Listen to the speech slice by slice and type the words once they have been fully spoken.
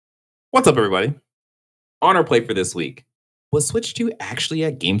What's up, everybody? On our plate for this week, was Switch 2 actually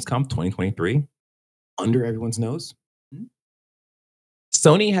at Gamescom 2023? Under everyone's nose? Hmm?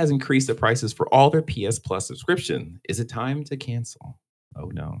 Sony has increased the prices for all their PS Plus subscription. Is it time to cancel? Oh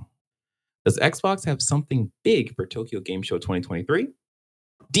no. Does Xbox have something big for Tokyo Game Show 2023?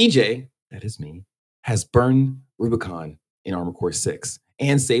 DJ, that is me, has burned Rubicon in Armor Core 6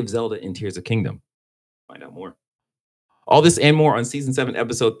 and saved Zelda in Tears of Kingdom. Find out more. All this and more on Season 7,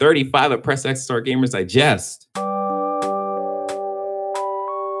 Episode 35 of Press X Star Gamers Digest.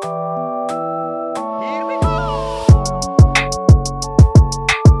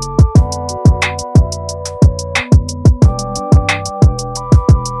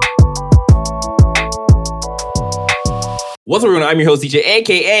 What's up, everyone? I'm your host, DJ,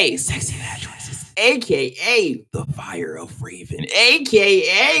 aka Sexy Bad Choices, aka the Fire of Raven,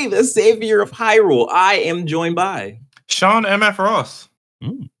 aka the Savior of Hyrule. I am joined by Sean MF Ross.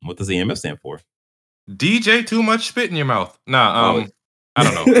 What does the EMF stand for? DJ Too Much Spit in Your Mouth. I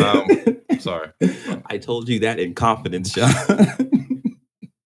don't know. Sorry. I told you that in confidence, Sean.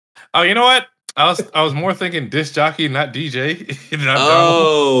 Oh, you know what? I was more thinking disc jockey, not DJ.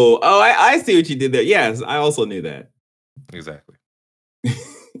 I see what you did there. Yes, I also knew that. Exactly.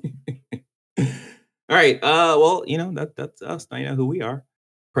 All right. Well, that's us. Now you know who we are.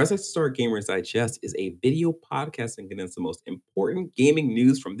 Press X Star Gamers Digest is a video podcast and condenses the most important gaming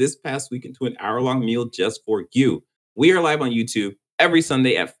news from this past week into an hour-long meal just for you. We are live on YouTube every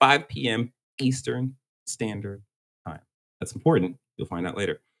Sunday at 5 p.m. Eastern Standard Time. That's important. You'll find out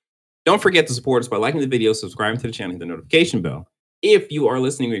later. Don't forget to support us by liking the video, subscribing to the channel, and hit the notification bell. If you are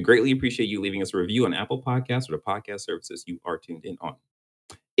listening, we greatly appreciate you leaving us a review on Apple Podcasts or the podcast services you are tuned in on.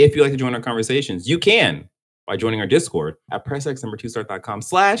 If you'd like to join our conversations, you can by joining our Discord at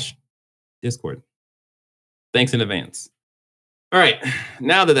pressx2start.com/Discord. Thanks in advance. All right,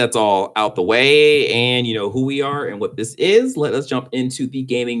 now that that's all out the way and you know who we are and what this is, let us jump into the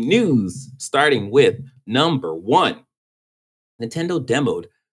gaming news, starting with number one. Nintendo demoed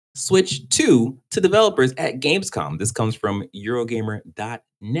Switch 2 to developers at Gamescom. This comes from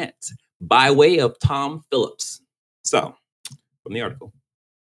Eurogamer.net by way of Tom Phillips. So, from the article.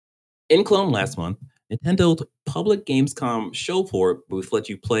 In Cologne last month, Nintendo's public Gamescom show floor booth let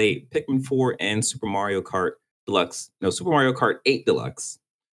you play Pikmin 4 and Super Mario Kart 8 Deluxe.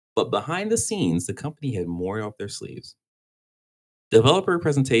 But behind the scenes, the company had more up their sleeves. Developer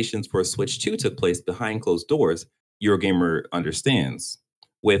presentations for Switch 2 took place behind closed doors, Eurogamer understands,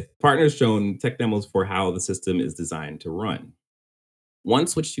 with partners showing tech demos for how the system is designed to run. One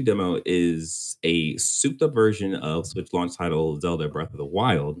Switch 2 demo is a souped-up version of Switch launch title Zelda Breath of the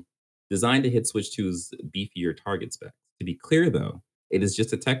Wild, designed to hit Switch 2's beefier target specs. To be clear, though, it is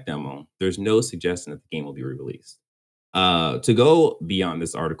just a tech demo. There's no suggestion that the game will be re-released. To go beyond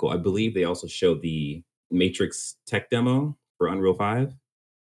this article, I believe they also showed the Matrix tech demo for Unreal 5,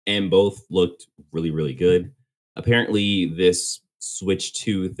 and both looked really, really good. Apparently, this Switch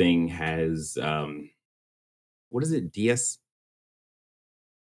 2 thing has what is it? DLSS?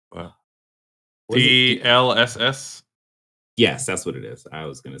 Yes, that's what it is. I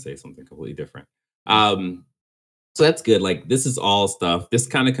was gonna say something completely different. So that's good. Like, this is all stuff. This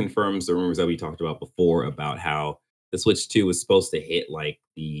kind of confirms the rumors that we talked about before about how the Switch 2 was supposed to hit like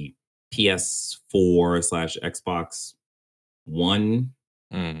the PS4/Xbox One,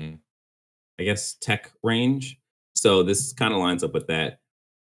 I guess, tech range. So this kind of lines up with that.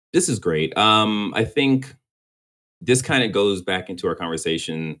 This is great. I think this kind of goes back into our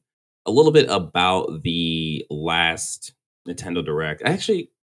conversation a little bit about the last Nintendo Direct. Actually,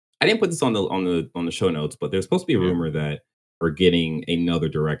 I didn't put this on the show notes, but there's supposed to be a rumor that we're getting another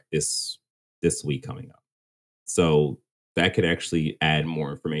Direct this week coming up. So that could actually add more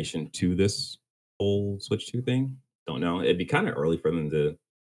information to this whole Switch 2 thing. Don't know. It'd be kind of early for them to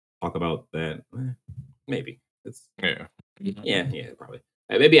talk about that. Maybe. Yeah, probably.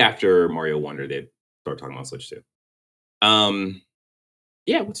 Maybe after Mario Wonder, they'd start talking about Switch 2.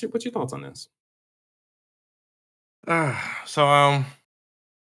 Yeah, what's your thoughts on this? I'm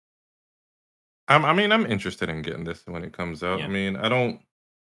interested in getting this when it comes out. Yeah. I mean, I don't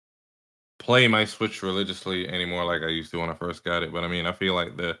play my Switch religiously anymore like I used to when I first got it, but I mean, I feel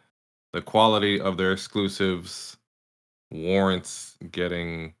like the quality of their exclusives warrants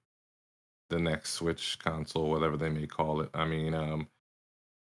getting the next Switch console, whatever they may call it. I mean,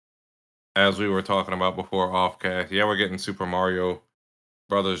 as we were talking about before offcast, yeah, we're getting Super Mario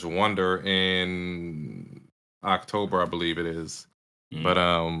Brothers Wonder in October, I believe it is. But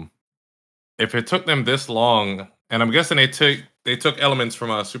if it took them this long, and I'm guessing they took elements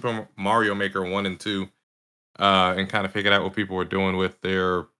from Super Mario Maker 1 and 2 and kind of figured out what people were doing with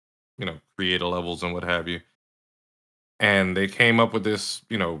their create levels and what have you. And they came up with this,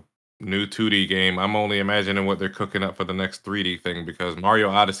 new 2D game. I'm only imagining what they're cooking up for the next 3D thing because Mario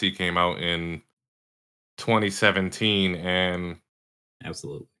Odyssey came out in 2017, and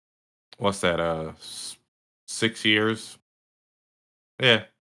Absolutely. what's that? 6 years? Yeah,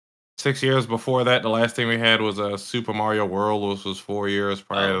 6 years before that. The last thing we had was Super Mario World, which was 4 years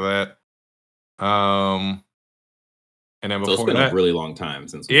prior to Oh, that. And then so it's before been a that, really long time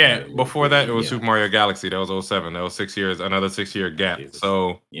since we've had yeah, a real before that it 3D. was Yeah. Super Mario Galaxy. That was '07. That was 6 years. Another 6 year gap. Jesus.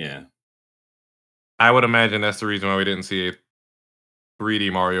 So Yeah. I would imagine that's the reason why we didn't see a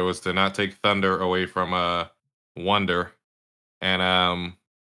 3D Mario is to not take thunder away from Wonder. And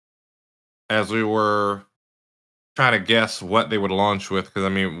as we were trying to guess what they would launch with, because I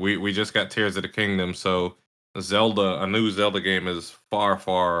mean we just got Tears of the Kingdom, so a new Zelda game is far,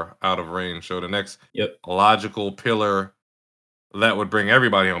 far out of range. So the next Yep. logical pillar that would bring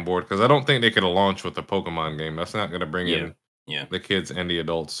everybody on board, because I don't think they could have launched with a Pokemon game. That's not gonna bring Yeah. in Yeah. the kids and the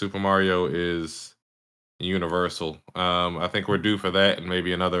adults. Super Mario is universal. I think we're due for that and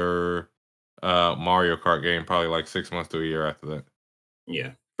maybe another Mario Kart game, probably like 6 months to a year after that.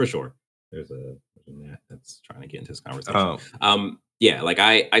 Yeah. For sure. There's a Matt that's trying to get into this conversation. Um, Yeah, like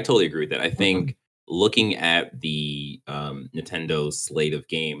I totally agree with that. I Mhm. think looking at the Nintendo slate of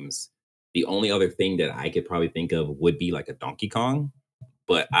games, the only other thing that I could probably think of would be like a Donkey Kong,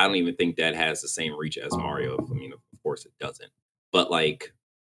 but I don't even think that has the same reach as Mario. I mean, of course it doesn't. But like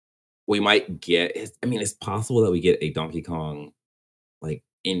we might get I mean, it's possible that we get a Donkey Kong like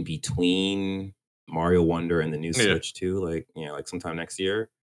in between Mario Wonder and the new yeah, Switch too, like, like sometime next year.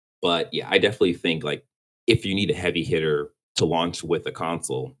 But yeah, I definitely think like if you need a heavy hitter to launch with a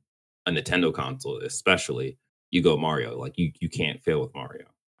console, a Nintendo console especially, you go Mario. Like you can't fail with Mario.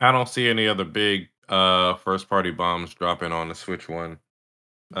 I don't see any other big first party bombs dropping on the Switch One,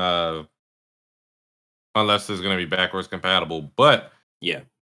 uh, unless it's gonna be backwards compatible. But Yeah,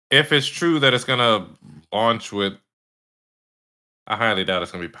 if it's true that it's gonna launch with, I highly doubt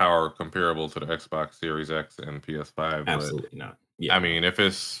it's gonna be power comparable to the Xbox Series X and PS5. But absolutely not. Yeah, I no. mean, if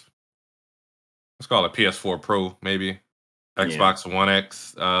it's, let's call it PS4 Pro, maybe Yeah, Xbox One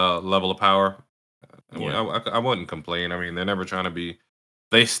X level of power, yeah, I wouldn't complain. I mean, they're never trying to be.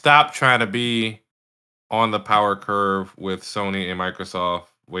 They stopped trying to be on the power curve with Sony and Microsoft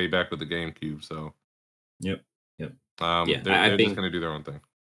way back with the GameCube. So yep, yep. Yeah, they're I they're just think gonna do their own thing.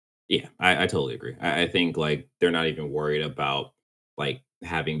 yeah, I totally agree. I think like they're not even worried about like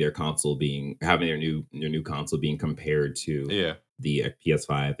having their new console being compared to Yeah, the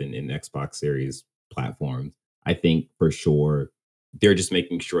PS5 and Xbox Series platforms. I think for sure they're just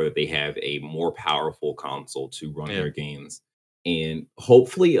making sure that they have a more powerful console to run yeah. their games and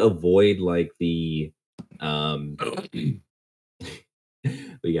hopefully avoid like the um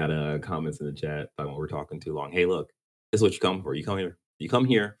we got comments in the chat talking we're talking too long. Hey, look, this is what you come for. You come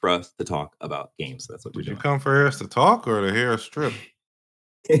here for us to talk about games. That's what you're Did you doing. come for us to talk or to hear us strip?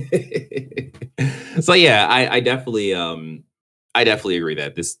 So yeah, I definitely agree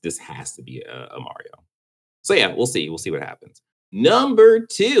that this has to be a Mario. So yeah, we'll see. We'll see what happens. Number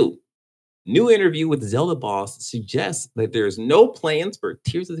two, new interview with Zelda boss suggests that there's no plans for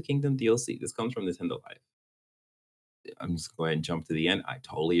Tears of the Kingdom DLC. This comes from Nintendo Life. I'm just going to jump to the end. I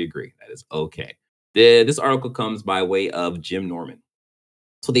totally agree. That is okay. This article comes by way of Jim Norman.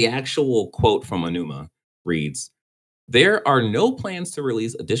 So the actual quote from Anuma reads, there are no plans to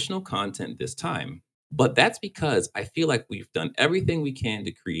release additional content this time, but that's because I feel like we've done everything we can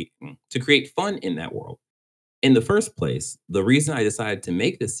to create fun in that world. In the first place, the reason I decided to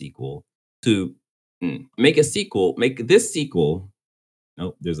make this sequel to make this sequel,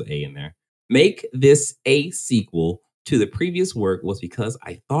 nope, there's an A in there. Make this a sequel to the previous work was because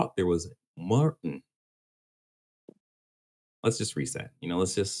I thought there was more. Let's just reset.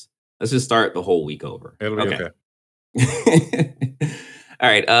 Let's just start the whole week over. It'll be Okay. okay. All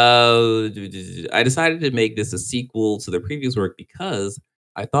right. I decided to make this a sequel to the previous work because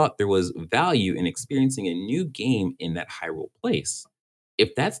I thought there was value in experiencing a new game in that Hyrule place.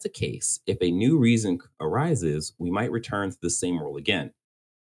 If that's the case, if a new reason arises, we might return to the same world again.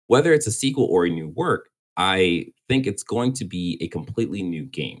 Whether it's a sequel or a new work, I think it's going to be a completely new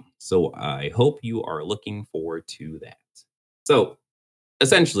game. So I hope you are looking forward to that. So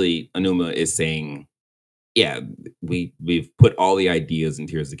essentially, Anuma is saying yeah, we've put all the ideas in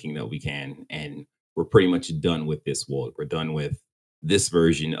Tears of the Kingdom that we can, and we're pretty much done with this world. We're done with this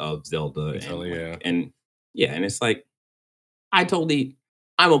version of Zelda Until and Link. yeah. And yeah, and it's like I totally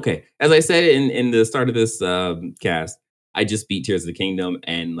I'm okay. As I said in the start of this cast, I just beat Tears of the Kingdom,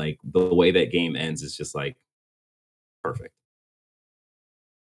 and like the way that game ends is just like perfect.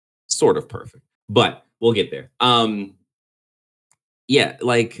 sort of perfect, but we'll get there. Yeah,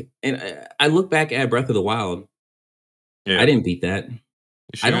 like, and I look back at Breath of the Wild. I Yeah, didn't beat that. you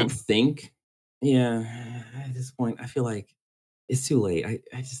I don't should. think. Yeah, at this point, I feel like it's too late.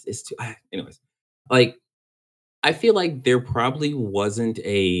 I just it's too. Anyways, like I feel like there probably wasn't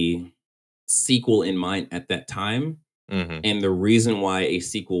a sequel in mind at that time. Hmm. And the reason why a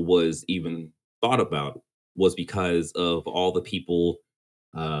sequel was even thought about was because of all the people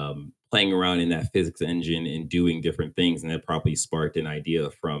playing around in that physics engine and doing different things. And that probably sparked an idea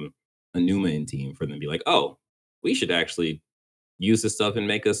from a Newman team for them to be like, oh, we should actually use this stuff and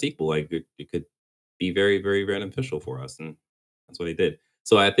make a sequel. Like it could be very, very beneficial for us. And that's what they did.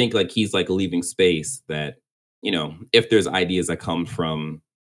 So I think like he's like leaving space that, if there's ideas that come from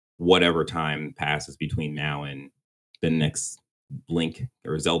whatever time passes between now and the next Link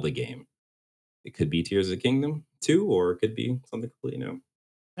or Zelda game. It could be Tears of the Kingdom 2, or it could be something completely new.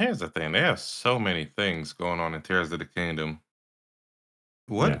 Here's the thing: they have so many things going on in Tears of the Kingdom.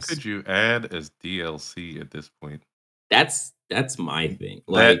 What Yes. could you add as DLC at this point That's my thing.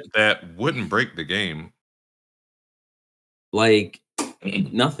 that wouldn't break the game? Like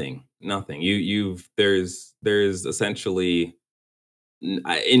nothing. Nothing. You've there's essentially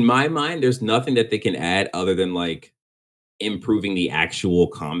in my mind there's nothing that they can add other than like improving the actual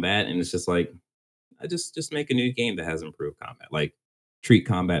combat, and it's just like I just make a new game that has improved combat. Like treat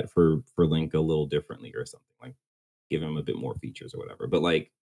combat for Link a little differently or something. Like give him a bit more features or whatever. But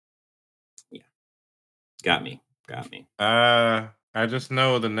like, yeah, got me. Got me. I just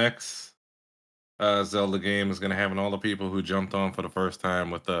know the next Zelda game is gonna have all the people who jumped on for the first time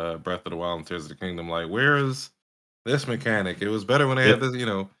with Breath of the Wild and Tears of the Kingdom. Like, where is this mechanic? It was better when they had Yep.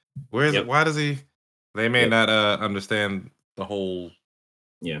 this. Where is it? Yep. Why does he? They may Yep. not understand the whole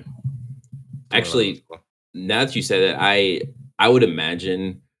Yeah. storyline of Actually, now that you said it, I would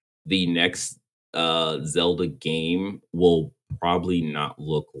imagine the next Zelda game will probably not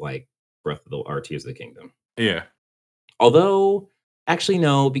look like Breath of the or Tears of the Kingdom. Yeah. Although, actually,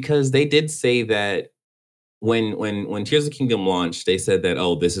 no, because they did say that when Tears of the Kingdom launched, they said that,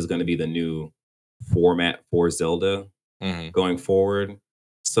 oh, this is going to be the new format for Zelda Hmm. going forward.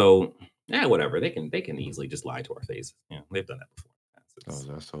 So, yeah, whatever. They can easily just lie to our faces. Yeah, they've done that before. Oh, It's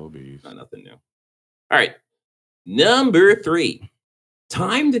that's so beast. not nothing new. All right, number 3.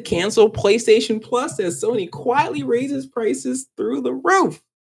 Time to cancel PlayStation Plus as Sony quietly raises prices through the roof.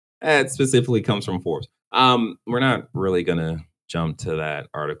 That specifically comes from Forbes. We're not really gonna jump to that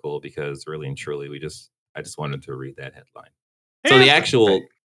article because really and truly, I just wanted to read that headline. So the Here's the thing. actual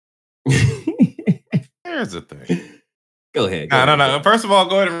Here's the thing. go ahead, go No, no, ahead, go no. ahead. First of all,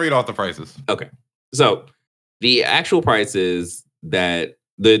 go ahead and read off the prices. Okay. So the actual prices that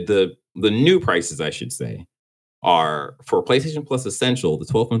the new prices, I should say, are for PlayStation Plus Essential, the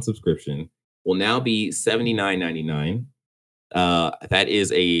 12-month subscription will now be $79.99. That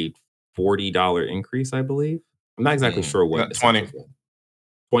is a $40 increase, I believe. I'm not exactly sure what Not 20. Essentials was.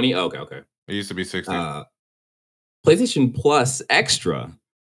 20? Okay, okay. It used to be 60. Uh, PlayStation Plus Extra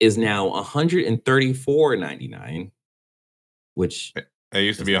is now $134.99, which It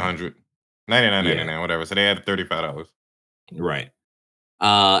used to is be not 100. 99, yeah, 99, whatever. So they added $35. right.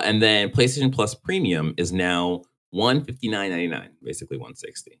 And then PlayStation Plus Premium is now 159.99, basically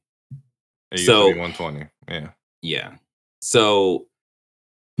 160. It used to be So 120. Yeah. yeah. So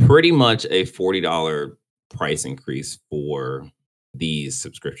pretty much a $40 price increase for these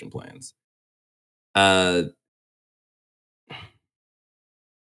subscription plans. Uh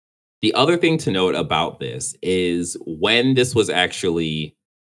the other thing to note about this is when this was actually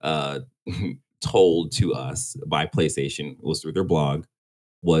uh told to us by PlayStation was through their blog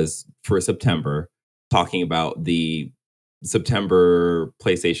was for September talking about the September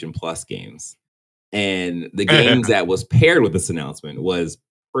PlayStation Plus games. And the games that was paired with this announcement was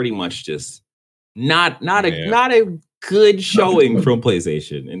pretty much just Yeah. not a good showing from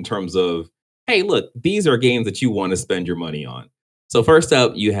PlayStation in terms of, hey, look, these are games that you want to spend your money on. So first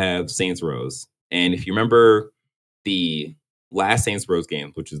up, you have Saints Rose, and if you remember the last Saints Rose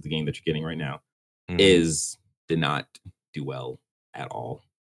game, which is the game that you're getting right now, Mhm. is did not do well at all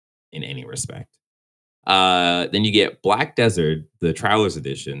in any respect. Then you get Black Desert, the Travelers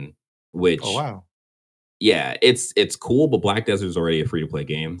Edition, Oh, which wow. yeah, it's cool, but Black Desert is already a free to play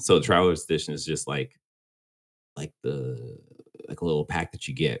game. So the Travelers Edition is just like the like a little pack that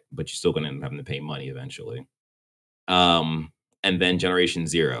you get, but you're still gonna end up having to pay money eventually. Um, and then Generation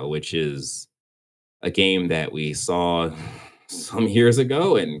Zero, which is a game that we saw some years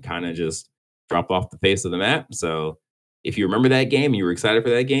ago and kind of just dropped off the face of the map. So if you remember that game, you were excited for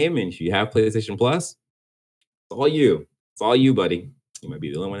that game, and if you have PlayStation Plus, it's all you. It's all you, buddy. You might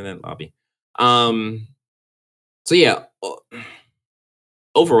be the only one in that lobby. Um, so yeah,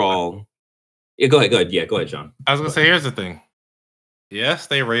 overall, yeah. Go ahead. Go ahead. Yeah, go ahead, John. I was Go gonna ahead. say, here's the thing. Yes,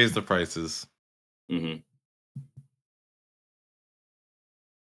 they raised the prices. Hmm.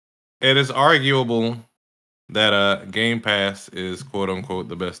 It is arguable that Game Pass is quote unquote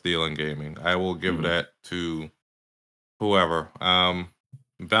the best deal in gaming. I will give Hmm. that to whoever.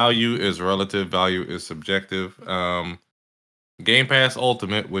 Value is relative, value is subjective. Game Pass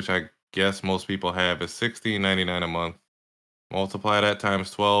Ultimate, which I guess most people have, is $16.99 a month. Multiply that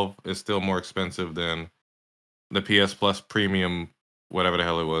times 12 is still more expensive than the PS Plus Premium, whatever the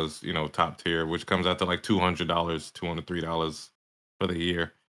hell it was, top tier, which comes out to like $200, $203 for the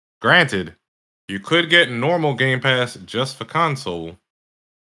year. Granted, you could get normal Game Pass just for console,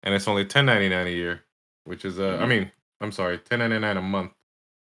 and it's only $10.99 a year, which is Hmm. I'm sorry, $10.99 a month,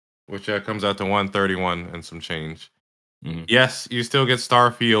 which comes out to $131 and some change. Hmm. Yes, you still get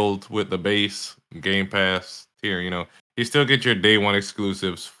Starfield with the base Game Pass tier. You still get your day one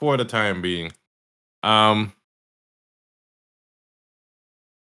exclusives for the time being. Um,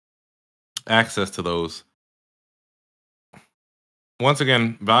 Access to those. Once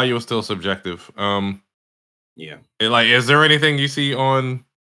again, value is still subjective. Yeah. Is there anything you see on?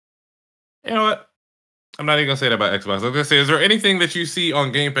 You know what? I'm not even gonna say that about Xbox. I was gonna say, is there anything that you see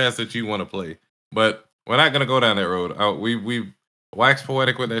on Game Pass that you want to play? But we're not gonna go down that road. We waxed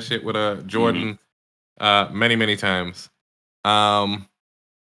poetic with that shit with Hmm. Jordan many times. Um,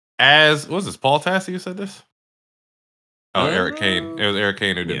 as what was this Paul Tassi who said this? Oh, Eric Kane. Uh, It was Eric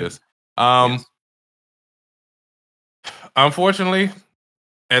Kane who did yeah. this. Um, Yes. Unfortunately,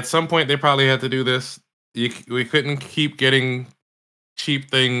 at some point they probably had to do this. We couldn't keep getting cheap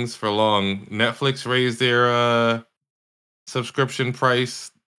things for long. Netflix raised their subscription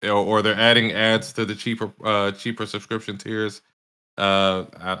price, or they're adding ads to the cheaper subscription tiers.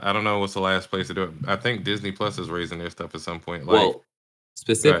 I don't know what's the last place to do it. I think Disney Plus is raising their stuff at some point. Like, Well, right.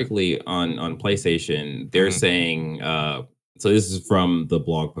 specifically on PlayStation, they're Mm-hmm. saying. So this is from the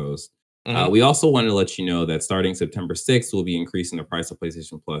blog post. Mm-hmm. We also wanted to let you know that starting September 6th, we'll be increasing the price of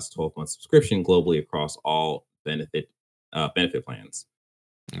PlayStation Plus 12-month subscription globally across all benefit plans.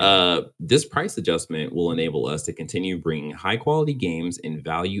 Yeah. This price adjustment will enable us to continue bringing high quality games and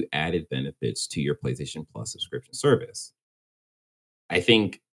value added benefits to your PlayStation Plus subscription service. I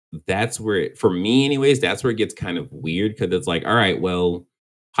think that's where, for me, anyways, that's where it gets kind of weird because it's like, all right, well,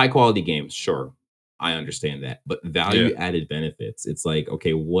 high quality games, sure, I understand that, but Yeah. value added benefits, it's like,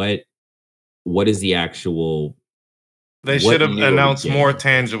 okay, what is the actual, They should what have new are we announced more getting with this?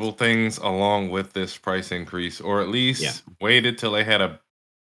 tangible things along with this price increase, or at Yeah, least waited till they had a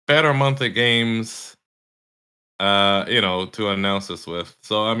better month of games, to announce this with.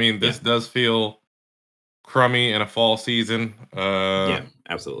 So I mean, yeah, this does feel crummy in a fall season. yeah,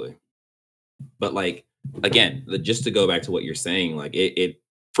 absolutely. But like again, just to go back to what you're saying, like it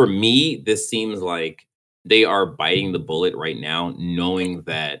for me, this seems like they are biting the bullet right now, knowing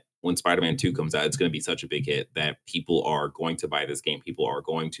that when Spider-Man 2 comes out, it's going to be such a big hit that people are going to buy this game. People are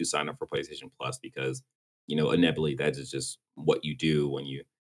going to sign up for PlayStation Plus because, inevitably that is just what you do when you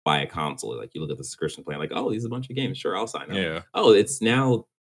buy a console. Like you look at the subscription plan, like, oh, these are a bunch of games. Sure, I'll sign up. Yeah. Oh, it's now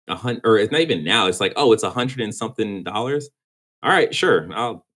 100, or it's not even now. It's like, oh, it's 100 and something dollars. All right, sure.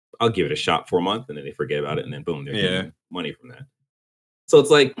 I'll give it a shot for a month, and then they forget about it, and then boom, they're Yeah. getting money from that. So it's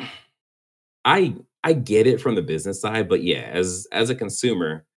like I get it from the business side, but yeah, as a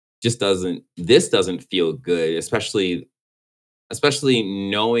consumer, just doesn't this doesn't feel good, especially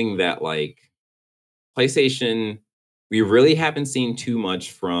knowing that like PlayStation, we really haven't seen too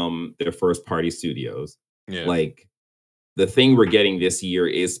much from their first party studios. Yeah. Like the thing we're getting this year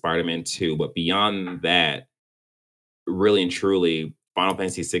is Spider-Man 2, but beyond that, really and truly, Final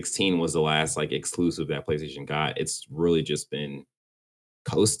Fantasy 16 was the last like exclusive that PlayStation got. It's really just been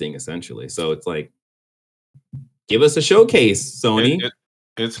coasting essentially. So it's like, give us a showcase, It, Sony. it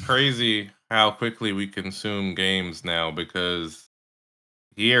it's crazy how quickly we consume games now, because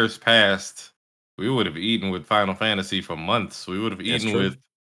years past we would have eaten with Final Fantasy for months. We would have That's eaten true.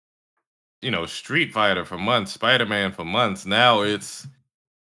 with Street Fighter for months, Spider Man for months. Now it's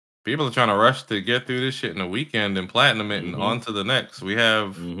people are trying to rush to get through this shit in a weekend and platinum it and Hmm. on to the next. We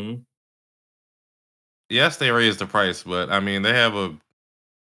have, Hmm. yes, they raised the price, but I mean they have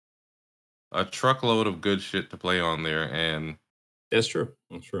a truckload of good shit to play on there, and That's true.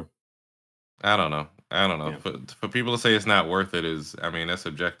 That's true. I don't know. I don't know. Yeah. For people to say it's not worth it is, I mean, that's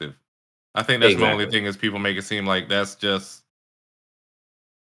subjective. I think that's my only Exactly. thing is people make it seem like that's just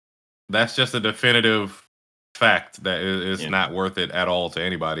a definitive fact that it's Yeah. not worth it at all to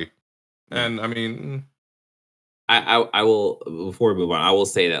anybody. Yeah. And I mean, I will before we move on, I will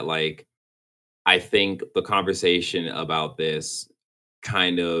say that like I think the conversation about this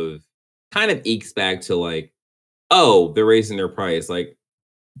kind of ekes back to like, oh, they're raising their price. Like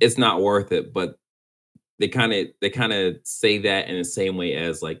it's not worth it, but they kind of say that in the same way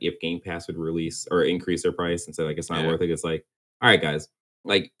as like if Game Pass would release or increase their price and say like it's not Yeah. worth it. It's like, all right, guys,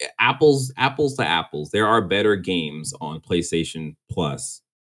 like apples to apples. There are better games on PlayStation Plus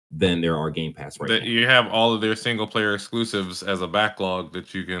than there are Game Pass right That now. you have all of their single player exclusives as a backlog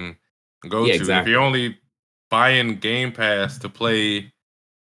that you can go Yeah, to. If you're exactly. only buying Game Pass to play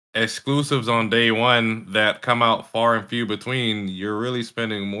exclusives on day one that come out far and few between, you're really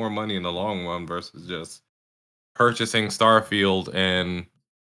spending more money in the long run versus just purchasing Starfield and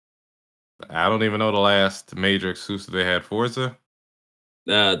I don't even know the last major exclusive they had. Forza?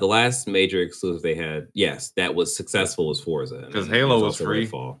 The last major exclusive they had, yes, that was successful was Forza, and Because then it was Halo was also free.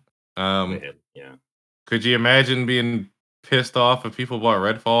 Redfall. They Um, had, yeah, could you imagine being pissed off if people bought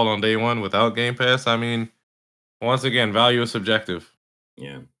Redfall on day one without Game Pass? I mean, once again, value is subjective,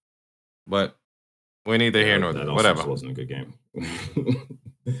 yeah, but we neither yeah. here That, nor that there. also just Whatever. wasn't a good game.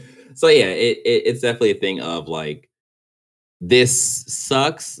 So yeah, it's definitely a thing of like this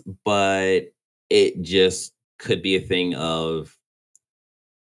sucks, but it just could be a thing of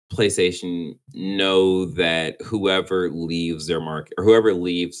PlayStation know that whoever leaves their market or whoever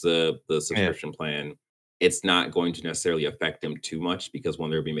leaves the Yeah, subscription plan, it's not going to necessarily affect them too much because one,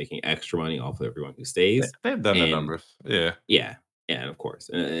 they'll be making extra money off of everyone who stays. they've done the And numbers. Yeah, yeah, yeah, and of course.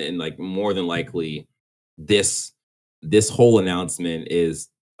 And like more than likely, this this whole announcement is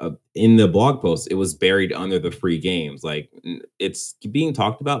in the blog post, it was buried under the free games. Like it's being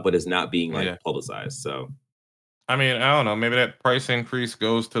talked about, but it's not being like yeah. publicized. So I mean, I don't know. Maybe that price increase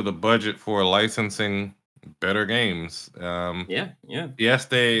goes to the budget for licensing better games. yeah, yeah, Yes,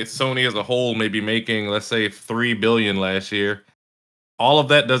 Sony as a whole may be making, let's say, 3 billion last year. All of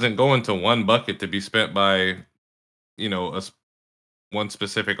that doesn't go into one bucket to be spent by you know one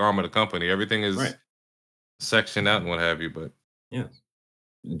specific arm of the company. Everything is right. sectioned out and what have you. But Yeah.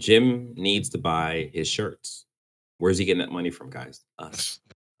 Jim needs to buy his shirts. Where's he getting that money from, guys? Us.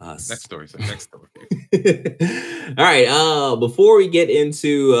 next Us. story, sir. Next story. All right. Before we get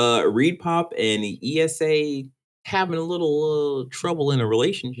into Reed Pop and the ESA having a little trouble in a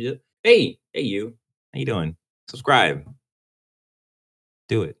relationship. Hey you. How you doing? Subscribe.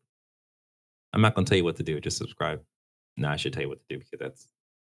 Do it. I'm not gonna tell you what to do, just subscribe. No, I should tell you what to do because that's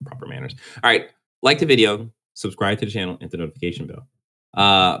proper manners. All right. Like the video, subscribe to the channel, and the notification bell.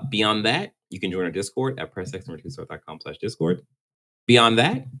 Beyond that, you can join our Discord at pressxnumber2start.com/Discord. Beyond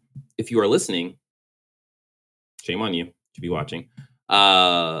that, if you are listening, shame on you to be watching.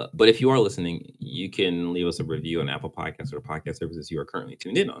 But if you are listening, you can leave us a review on Apple Podcasts or the podcast services you are currently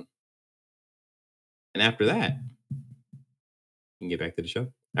tuned in on. And after that, we can get back to the show.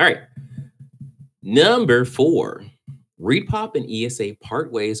 All right. Number 4. Repop and ESA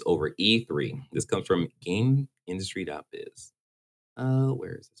part ways over E3. This comes from GameIndustry.biz.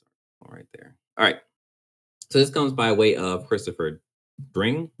 Where is this article? Right there. All right. So this comes by way of Christopher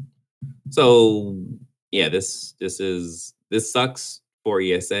Dring. So yeah, this sucks for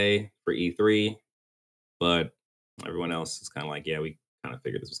ESA for E3, but everyone else is kind of like, yeah, we kind of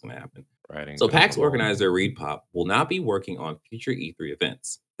figured this was going to happen. Writing So been on PAX the wall. organizer ReedPop will not be working on future E3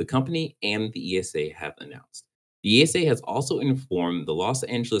 events. The company and the ESA have announced. The ESA has also informed the Los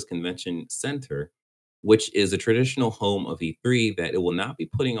Angeles Convention Center, which is a traditional home of E3, that it will not be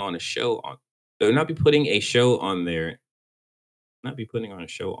putting on a show on. They'll not be putting a show on there. Not be putting on a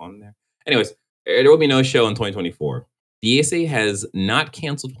show on there. Anyways, there will be no show in 2024. The ESA has not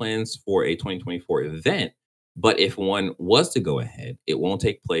canceled plans for a 2024 event, but if one was to go ahead, it won't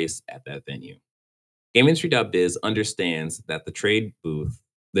take place at that venue. GameIndustry.biz understands that the trade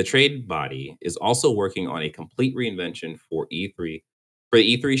body, is also working on a complete reinvention for E3 for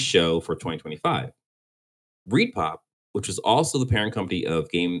the E3 show for 2025. ReedPop, which is also the parent company of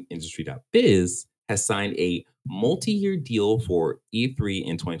GameIndustry.biz, has signed a multi-year deal for E3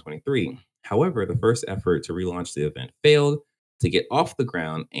 in 2023. However, the first effort to relaunch the event failed to get off the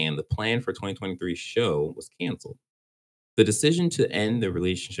ground, and the plan for 2023 show was canceled. The decision to end the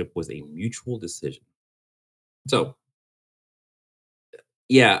relationship was a mutual decision. So,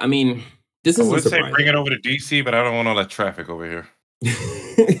 yeah, I mean, this I isn't would say bring it surprising. over to DC, but I don't want all that traffic over here.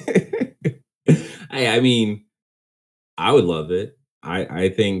 I mean, I would love it. I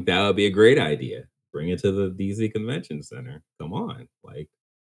think that would be a great idea. Bring it to the DC Convention Center. Come on, like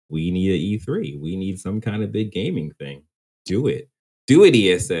we need a E3. We need some kind of big gaming thing. Do it. Do it,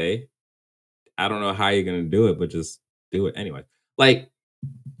 ESA. I don't know how you're gonna do it, but just do it anyway. Like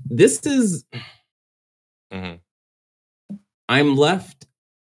this is Mhm. I'm left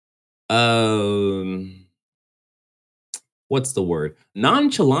um what's the word?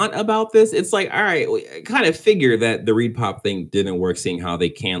 Nonchalant about this. It's like, all right, I kind of figure that the Reed Pop thing didn't work, seeing how they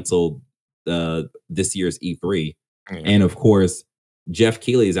canceled this year's E3. Yeah. And of course, Jeff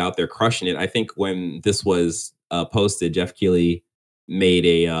Keighley is out there crushing it. I think when this was posted, Jeff Keighley made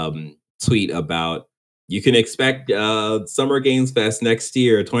a tweet about you can expect Summer Games Fest next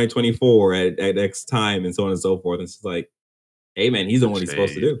year, 2024, at X time, and so on and so forth. And it's just like, hey man, he's doing The what he's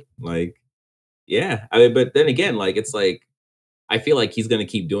supposed to shade do. Like, yeah. I mean, but then again, like it's like I feel like he's gonna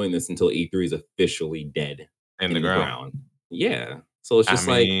keep doing this until E3 is officially dead in the in the ground. ground. Yeah. So it's I just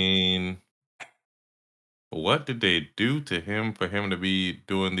like, mean, what did they do to him for him to be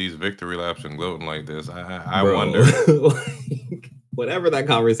doing these victory laps and gloating like this? I bro, wonder. like, whatever that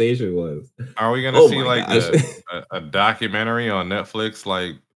conversation was. Are we gonna Oh see my like gosh. a documentary on Netflix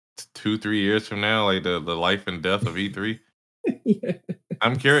like 2 3 years from now, like the life and death of E3? Yeah.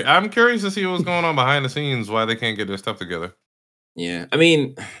 I'm curious to see what's going on behind the scenes. Why they can't get their stuff together? Yeah. I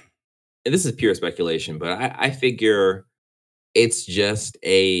mean, and this is pure speculation, but I figure it's just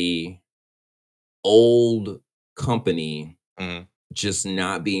a old company Mhm. just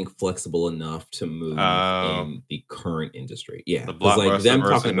not being flexible enough to move Uh, in the current industry. Yeah. the Because like Blockbuster them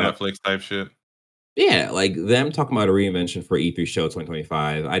talking versus about Netflix type shit. yeah, like them talking about a reinvention for E3 show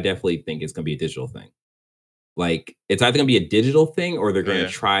 2025, I definitely think it's gonna be a digital thing. Like, it's either gonna be a digital thing or they're gonna Yeah,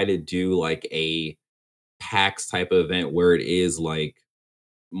 try to do like a PAX type of event where it is like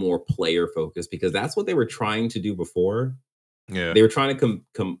more player focused because that's what they were trying to do before. yeah. They were trying to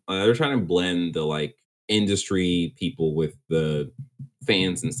they're trying to blend the like industry people with the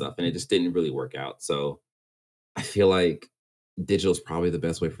fans and stuff, and it just didn't really work out. So I feel like digital is probably the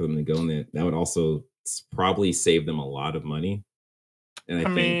best way for them to go, and that would also probably save them a lot of money. And I I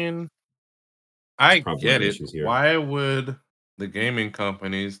think mean, it's I probably one of get the it. issues here. Why would the gaming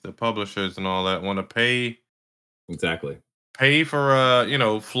companies, the publishers, and all that want to Exactly. pay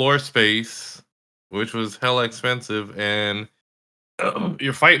for floor space, which was hella expensive, and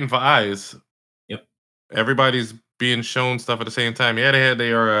you're fighting for eyes. Yep. Everybody's being shown stuff at the same time. Yeah, they had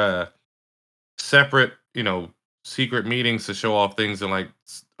their separate, secret meetings to show off things in like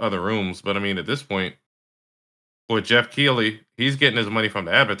other rooms. But I mean, at this point, with Jeff Keighley, he's getting his money from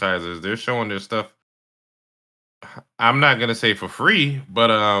the advertisers. They're showing their stuff. I'm not gonna say for free, but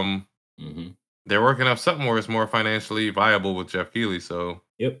Mhm. they're working up something where it's more financially viable with Jeff Keighley. So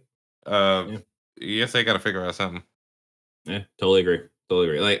Yep. uh, Yeah. yes, they got to figure out something. Yeah. Totally agree. Totally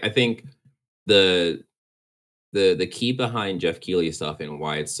agree. Like I think the the key behind Jeff Keighley stuff and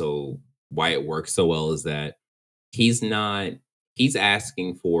why it works so well is that he's not he's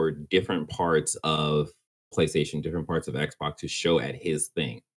asking for different parts of PlayStation, different parts of Xbox to show at his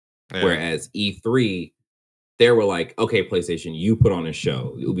thing. Yeah, Whereas E3, they were like, okay, PlayStation, you put on a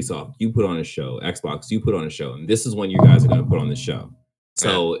show. Ubisoft, you put on a show. Xbox, you put on a show. And this is when you guys are going to put on the show. yeah.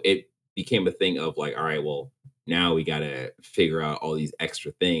 So it became a thing of like, all right, well, now we got to figure out all these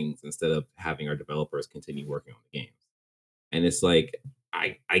extra things instead of having our developers continue working on the games. And it's like,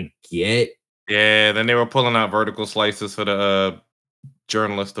 I get, Yeah, then they were pulling out vertical slices for the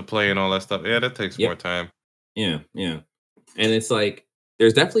journalists to play and all that stuff. Yeah, that takes more yep, time. yeah, yeah. And it's like,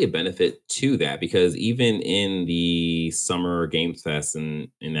 there's definitely a benefit to that because even in the summer games fest and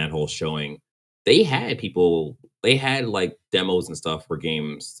in that whole showing, they had like demos and stuff for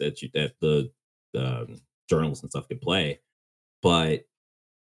games that the journalists and stuff could play. But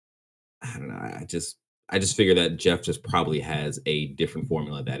I don't know. I just figure that Jeff just probably has a different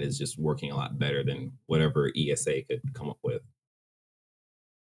formula that is just working a lot better than whatever ESA could come up with.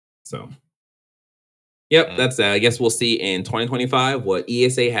 So yep, Mm. that's that. I guess we'll see in 2025 what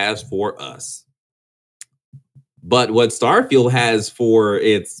ESA has for us. But what Starfield has for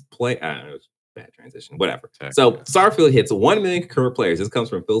its play, I don't know, it's bad transition, whatever. Exactly. So Starfield hits 1 million concurrent players. This comes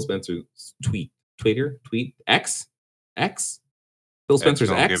from Phil Spencer's X, X, Phil X Spencer's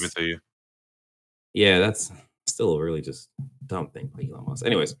gonna give it X. to you. Yeah, that's still a really just dumb thing by Elon Musk.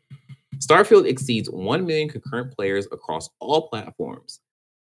 Anyways, Starfield exceeds 1 million concurrent players across all platforms.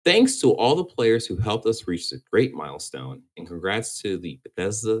 Thanks to all the players who helped us reach this great milestone, and congrats to the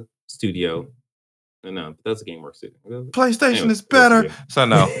Bethesda studio. No, Bethesda Game Works studio. PlayStation Anyways, is Bethesda better. So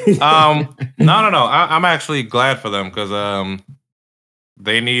no, no. I'm actually glad for them because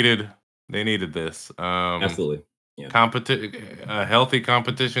they needed they needed this. Absolutely. Yeah. A healthy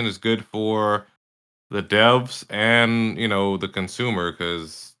competition is good for the devs and the consumer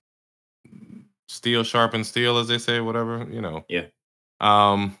because steel sharpens steel, as they say, whatever. Yeah.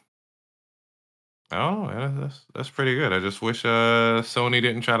 Um, oh, yeah, that's pretty good. I just wish Sony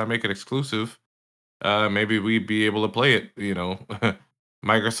didn't try to make it exclusive maybe we'd be able to play it. You know,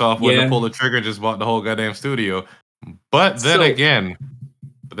 Microsoft wouldn't have Yeah. pulled the trigger, just bought the whole goddamn studio. But then So again,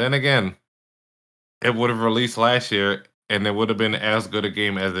 but then again, it would have released last year, and it would have been as good a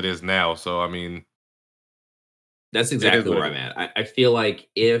game as it is now. So I mean, that's it is exactly what where it I'm is. at. I feel like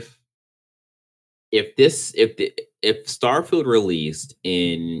if Starfield released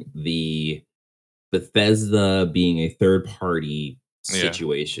in the Bethesda being a third party Yeah.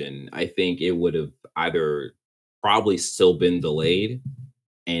 situation, I think it would have either probably still been delayed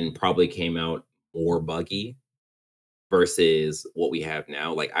and probably came out more buggy versus what we have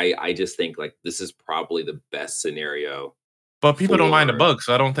now. Like I just think like this is probably the best scenario But people don't mind the for bugs,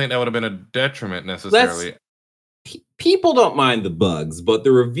 so I don't think that would have been a detriment let's necessarily. people don't mind the bugs, but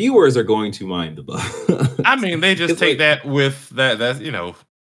the reviewers are going to mind the I bugs. mean, they just Because take like that with that. That's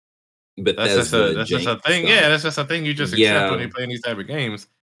Bethesda that's just a jank thing. Yeah, stuff. that's just a thing you just accept when Yeah, you're playing these type of games.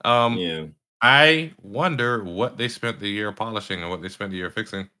 Um, yeah. I wonder what they spent the year polishing and what they spent the year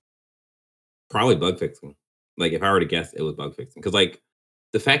fixing. Probably bug fixing. Like, if I were to guess, it was bug fixing. Because like,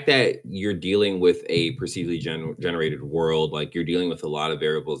 the fact that you're dealing with a procedurally generated world, like, you're dealing with a lot of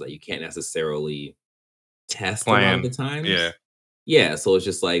variables that you can't necessarily test a lot of the Plan, yeah. times. Yeah, so it's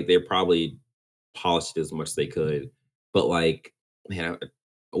just like, they probably polished it as much as they could. But, like, man,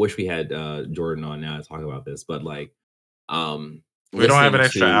 I wish we had, Jordan on now to talk about this, but, like, um, We don't have an listening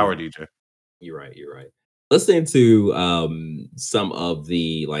extra to hour, DJ. you're right, you're right. Listening to, some of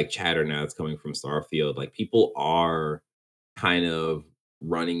the, like, chatter now that's coming from Starfield, like, people are kind of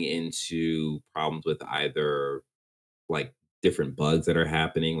running into problems with either, like, different bugs that are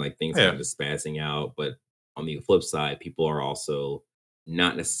happening, like, things Yeah, kind of spazzing out, but on the flip side, people are also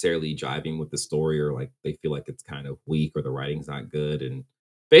not necessarily jiving with the story or, like, they feel like it's kind of weak or the writing's not good, and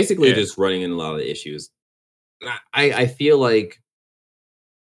basically yeah. just running into a lot of issues. And I feel like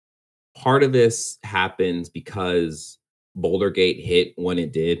part of this happens because Boulder Gate hit when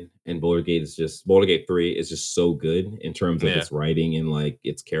it did, and Boulder Gate 3 is just so good in terms of Yeah. its writing and like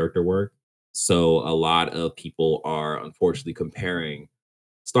its character work. So a lot of people are unfortunately comparing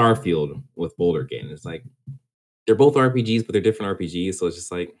Starfield with Boulder Gate. And it's like they're both RPGs, but they're different RPGs. So it's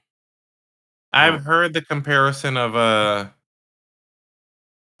just like I I've don't heard the comparison of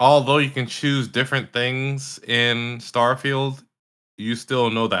although you can choose different things in Starfield, you still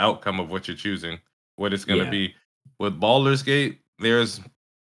know the outcome of what you're choosing, what it's gonna yeah, be. With Baldur's Gate, there's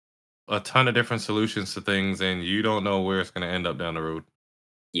a ton of different solutions to things, and you don't know where it's gonna end up down the road.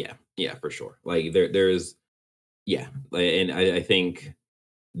 yeah, yeah, for sure. Like there's yeah, and I think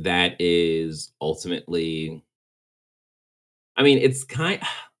that is ultimately I mean, it's kind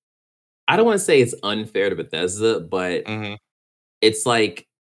I don't want to say it's unfair to Bethesda, but Mhm. it's like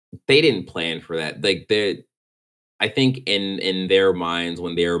they didn't plan for that. Like they I think in their minds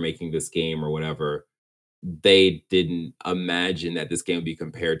when they were making this game or whatever, they didn't imagine that this game would be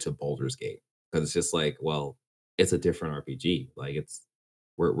compared to Baldur's Gate. Because it's just like, well, it's a different RPG. Like it's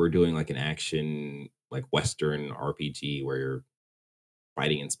we're doing like an action like Western RPG where you're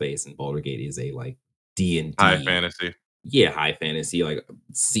fighting in space and Baldur's Gate is a like D and High D, fantasy. yeah, high fantasy like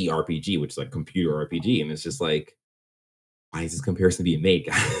CRPG, which is like computer RPG, and it's just like why is this comparison being made,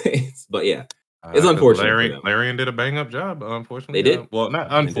 guys? But yeah, it's Because unfortunate for them. Larian did a bang up job, They unfortunately. did. Well, not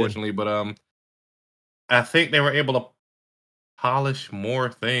They did. unfortunately, but I think they were able to polish more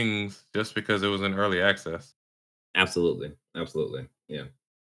things just because it was in early access. Absolutely. Absolutely. Yeah.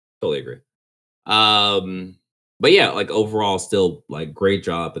 Totally agree. Um, but yeah, like overall, still like great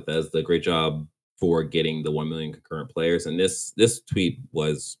job, Bethesda. Great job for getting the 1 million concurrent players. And this tweet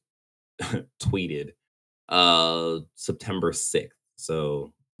was tweeted September 6th.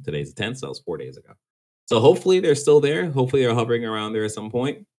 So today's the 10th, so that was 4 days ago. So hopefully they're still there. Hopefully they're hovering around there at some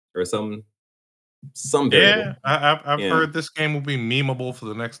point or some variable. Yeah, I've Yeah. heard this game will be memeable for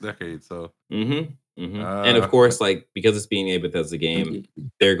the next decade. So, Mhm, mhm, and of uh, course, like, because it's being a Bethesda game,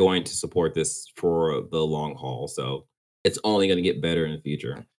 they're going to support this for the long haul, so it's only gonna get better in the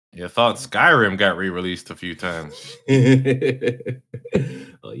future. you thought Skyrim got re-released a few times.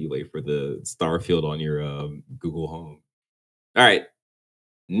 Oh, you wait for the Starfield on your, Google Home. Alright,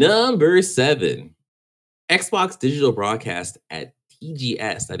 number 7, Xbox Digital Broadcast at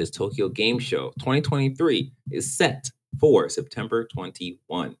TGS, that is Tokyo Game Show 2023, is set for September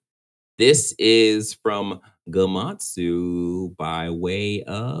 21. This is from Gamatsu by way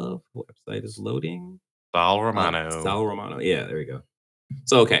of what website is loading? Sal Romano. Sal Romano. Yeah, there we go.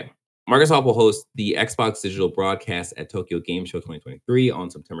 So, okay. Microsoft will host the Xbox digital broadcast at Tokyo Game Show 2023 on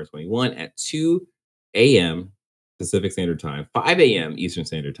September 21 at 2 a.m. Pacific Standard Time, 5 a.m. Eastern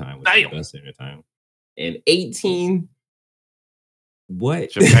Standard Time, which is the Damn. best standard time, and 18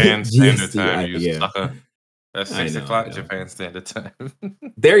 What? Japan Standard GST, Time, you yeah. sucker. That's I 6 know, I o'clock know. Japan Standard Time.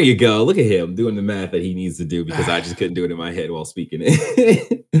 There you go. Look at him doing the math that he needs to do because I just couldn't do it in my head while speaking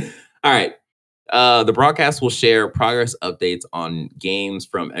it. All right. The broadcast will share progress updates on games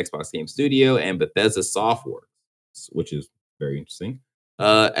from Xbox Game Studio and Bethesda Software, which is very interesting,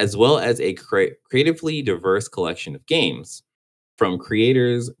 as well as a creatively diverse collection of games from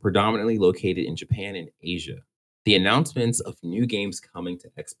creators predominantly located in Japan and Asia. The announcements of new games coming to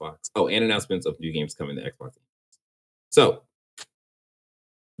Xbox. Oh, and announcements of new games coming to Xbox. So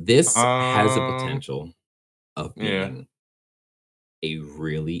this has the Um, potential of yeah. being a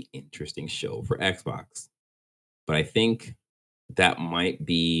really interesting show for Xbox. But I think that might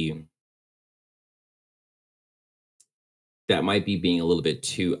be being a little bit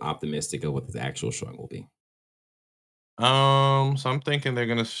too optimistic of what the actual showing will be. So I'm thinking they're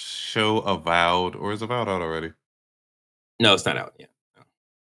gonna show Avowed, or is Avowed out already? No, it's not out yet.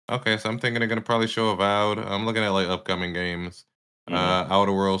 No. Okay, so I'm thinking they're gonna probably show Avowed. I'm looking at like upcoming games. Mhm.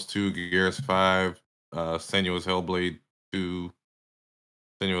 Outer Worlds 2, Gears 5, Senua's Hellblade 2,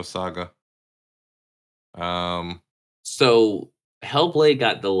 Senua's Saga. Um, So Hellblade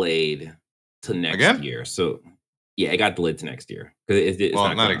got delayed to next again? year. So yeah, it got delayed to next year because it's Well,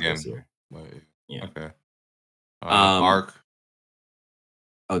 not not coming out this again. year. But, Yeah. okay. Um. Arc.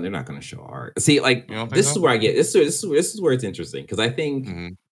 Oh, they're not going to show art. See, like You don't think this is so? where I get this is where it's interesting because I think Hmm.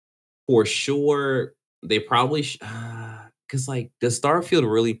 for sure they probably because like does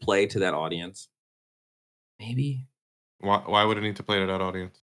Starfield really play to that audience? Maybe Why would it need to play to that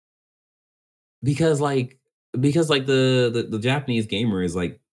audience? because like the Japanese gamer is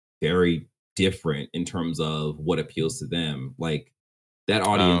like very different in terms of what appeals to them. Like that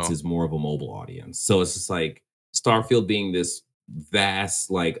audience Oh, is more of a mobile audience. So it's just like Starfield being this vast,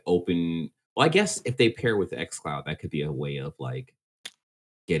 like open. Well, I guess if they pair with XCloud, that could be a way of like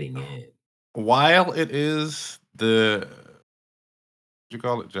getting in. while it is the what you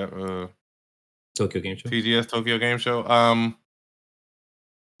call it, Tokyo Game Show. TGS Tokyo Game Show.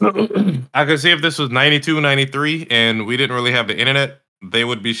 I could see if this was 92, 93, and we didn't really have the internet, they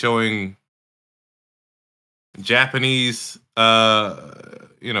would be showing Japanese,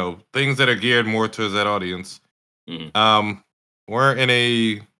 things that are geared more towards that audience. Mhm. Um, we're in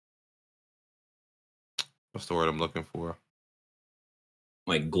a what's the word I'm looking for?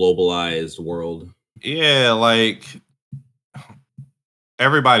 Like globalized world. Yeah, like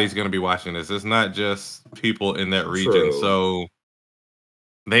everybody's gonna be watching this. It's not just people in that region. True. So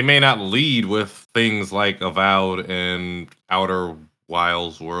they may not lead with things like Avowed and Outer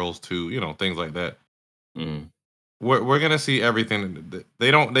Wilds, Worlds 2, things like that. Mhm. We're gonna see everything.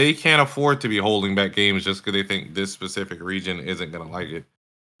 They can't afford to be holding back games just because they think this specific region isn't gonna like it.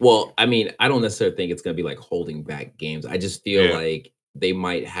 Well, I mean, I don't necessarily think it's gonna be like holding back games. I just feel Yeah. like they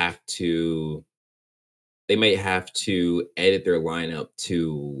might have to edit their lineup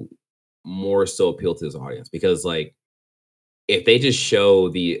to more so appeal to this audience because like if they just show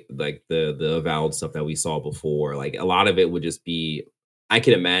the avowed stuff that we saw before, like a lot of it would just be I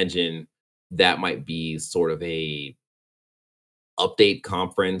can imagine that might be sort of a update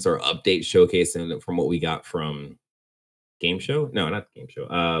conference or update showcase from what we got from game show. No, not game show.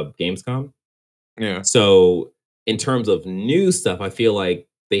 Gamescom. Yeah. So in terms of new stuff, I feel like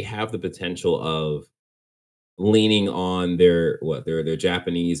they have the potential of leaning on their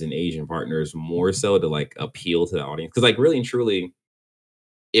Japanese and Asian partners more so to like appeal to the audience. Because like really and truly,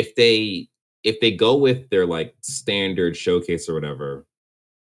 if they go with their like standard showcase or whatever,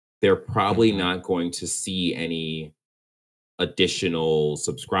 they're probably Mhm. not going to see any additional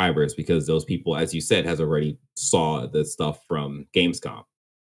subscribers because those people, as you said, has already saw the stuff from Gamescom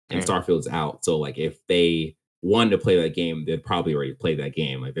and Yeah. Starfield's out. So like if they wanted to play that game, they'd probably already play that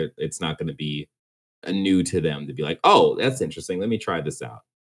game. Like it's not going to be new to them to be like, oh, that's interesting. Let me try this out.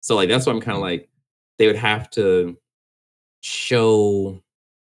 So like that's why I'm kind of Mm. like they would have to show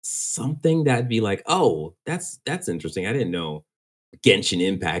something that'd be like, oh, that's interesting. I didn't know Genshin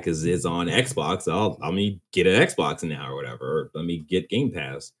Impact is on Xbox. Let me get an Xbox now or whatever. Or let me get Game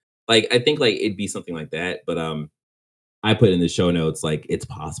Pass. Like I think like it'd be something like that. But I put in the show notes like it's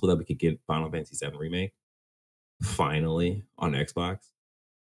possible that we could get Final Fantasy VII remake finally on Xbox.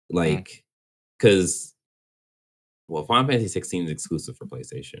 Mm. Like because well, Final Fantasy 16 is exclusive for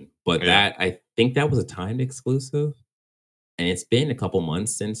PlayStation, but Yeah. that I think that was a timed exclusive, and it's been a couple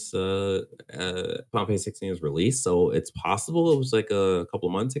months since Final Fantasy 16 was released, so it's possible it was like a couple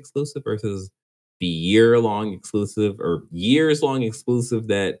months exclusive versus the year long exclusive or years long exclusive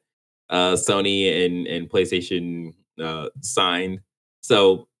that Sony and PlayStation signed.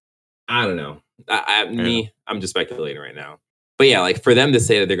 So I don't know. Yeah. I'm just speculating right now, But yeah, like for them to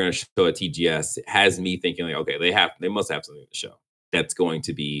say that they're going to show a TGS has me thinking like, okay, they must have something to show that's going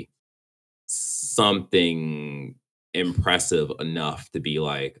to be something impressive enough to be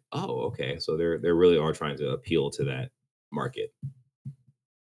like, oh, okay, so they really are trying to appeal to that market.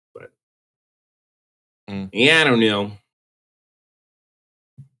 But yeah, I don't know.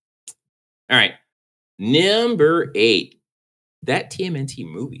 All right, number 8. That TMNT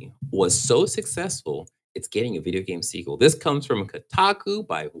movie was so successful, it's getting a video game sequel. This comes from Kotaku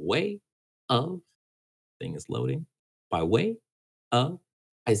by way of thing is loading by way of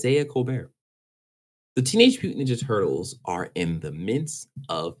Isaiah Colbert. The Teenage Mutant Ninja Turtles are in the midst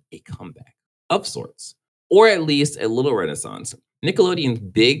of a comeback of sorts, or at least a little renaissance. Nickelodeon's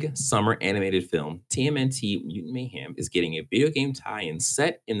big summer animated film, TMNT Mutant Mayhem, is getting a video game tie in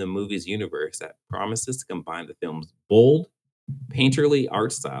set in the movie's universe that promises to combine the film's bold, painterly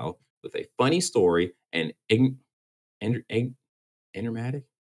art style with a funny story and energetic, energetic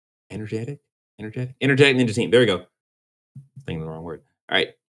ninja team. There we go. Thinking the wrong word. All right.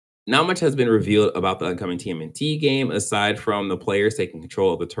 Not much has been revealed about the upcoming TMNT game aside from the players taking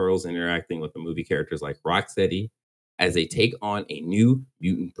control of the turtles and interacting with the movie characters like Rocksteady as they take on a new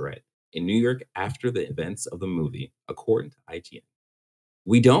mutant threat in New York after the events of the movie, according to IGN.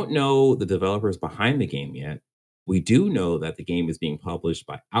 We don't know the developers behind the game yet. We do know that the game is being published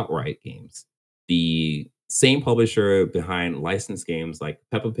by Outright Games, the same publisher behind licensed games like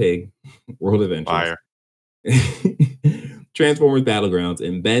Peppa Pig, World Adventures, Fire. Transformers Battlegrounds,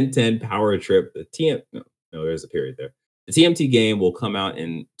 and Ben 10 Power Trip. No, there's a period there. The TMT game will come out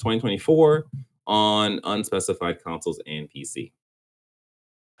in 2024 on unspecified consoles and PC.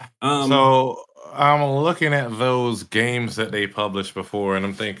 So I'm looking at those games that they published before, and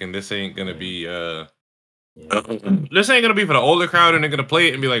I'm thinking this ain't gonna be this ain't gonna be for the older crowd, and they're gonna play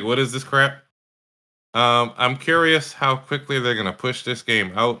it and be like, "What is this crap?" I'm curious how quickly they're gonna push this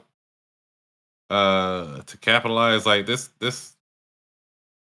game out to capitalize. Like this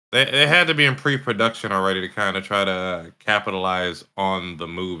they had to be in pre-production already to kind of try to capitalize on the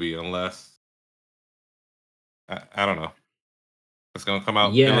movie, unless I don't know. It's gonna come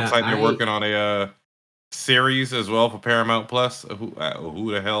out. It looks Yeah, like they're working on a series as well for Paramount Plus.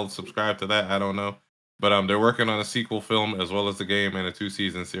 Who the hell subscribed to that? I don't know. But they're working on a sequel film as well as the game and a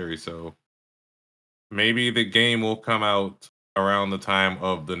 2-season series. So maybe the game will come out around the time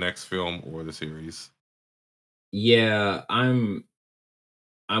of the next film or the series. yeah, I'm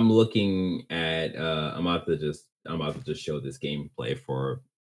looking at I'm about to just show this gameplay for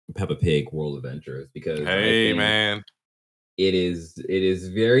Peppa Pig World Adventures because I Hey think man, it is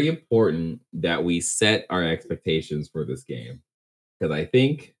very important that we set our expectations for this game. Because I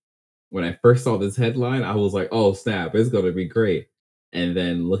think when I first saw this headline, I was like, oh snap, it's gonna be great. And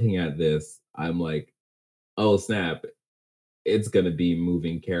then looking at this, I'm like, oh snap, it's gonna be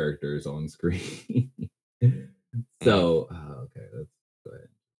moving characters on screen. So okay, let's go ahead and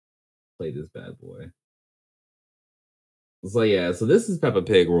play this bad boy. So yeah, so this is Peppa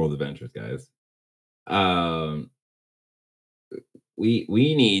Pig World Adventures, guys. Um, we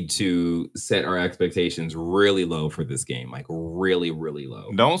need to set our expectations really low for this game, like really, really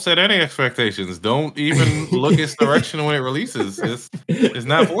low. don't set any expectations. Don't even look its direction when it releases. It's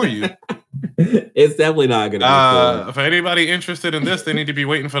not for you. It's definitely not gonna be For anybody interested in this, they need to be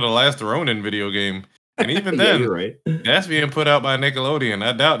waiting for the last Ronin video game. And even yeah, then, you're right. that's being put out by Nickelodeon.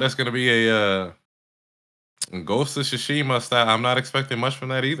 I doubt that's gonna be a Ghost of Tsushima style. I'm not expecting much from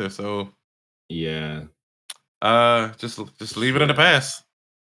that either. So Yeah, just leave it in the past.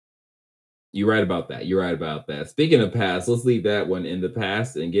 you're right about that. You're right about that. Speaking of past, let's leave that one in the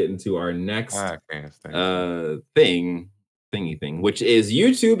past and get into our next I can't stand thing, which is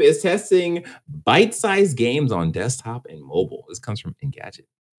YouTube is testing bite-sized games on desktop and mobile. This comes from Engadget.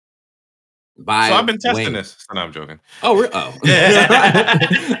 So I've been Way. testing this. No, I'm joking. Oh, oh.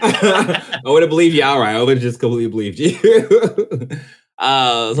 I would have believed you outright. I would have just completely believed you.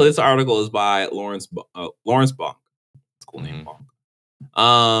 So this article is by Lawrence Bonk. It's a cool name,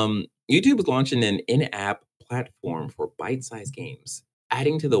 Bonk. YouTube is launching an in-app platform for bite-sized games,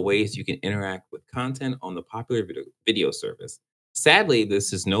 adding to the ways you can interact with content on the popular video service. Sadly,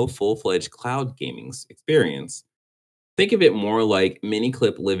 this is no full-fledged cloud gaming experience. Think of it more like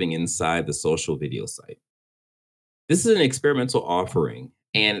Miniclip living inside the social video site. This is an experimental offering,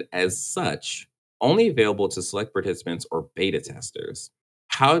 and as such, only available to select participants or beta testers.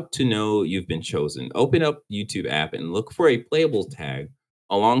 How to know you've been chosen? Open up YouTube app and look for a playable tag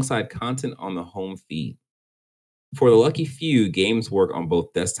alongside content on the home feed. For the lucky few, games work on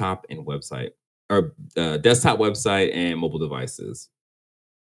both desktop and website, or desktop, website, and mobile devices.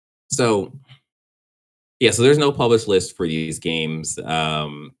 So Yeah, so there's no published list for these games.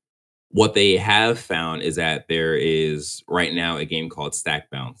 What they have found is that there is right now a game called Stack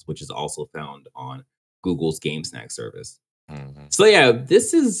Bounce, which is also found on Google's Game Snack service. Mhm. So yeah,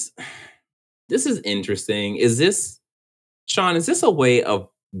 this is interesting. Is this Sean, is this a way of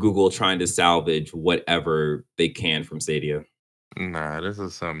Google trying to salvage whatever they can from Stadia? Nah, this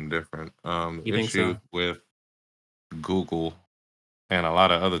is something different. You The think issue so? with Google and a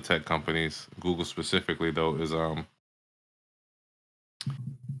lot of other tech companies, Google specifically though, is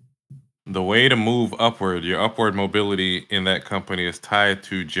the way to move upward, your upward mobility in that company is tied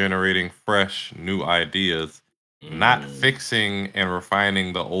to generating fresh new ideas, not Mm, fixing and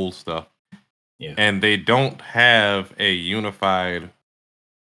refining the old stuff. yeah. And they don't have a unified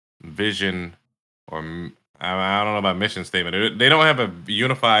vision I don't know about mission statement. They don't have a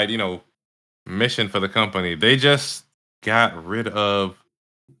unified, mission for the company. They just got rid of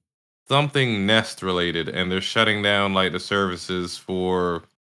something Nest related, and they're shutting down like the services for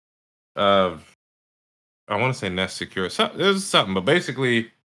uh I want to say Nest Secure. There's something, but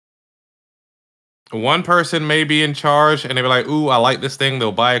basically one person may be in charge and they be like, ooh, I like this thing,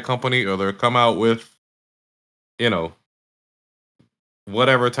 they'll buy a company or they'll come out with, you know,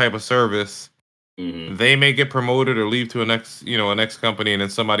 whatever type of service. Hmm. They may get promoted or leave to a next company, and then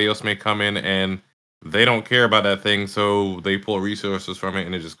somebody else may come in and they don't care about that thing, so they pull resources from it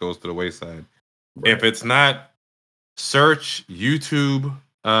and it just goes to the wayside. If Right. it's not search, YouTube,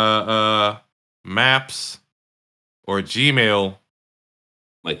 maps, or Gmail,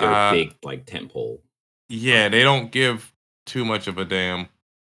 Like their uh big like tentpole yeah, they companies. don't give too much of a damn.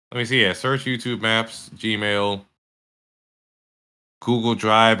 Let me see. Yeah, search YouTube Maps, Gmail, Google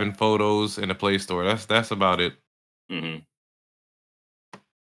Drive, and Photos in the Play Store. That's about it. Hmm.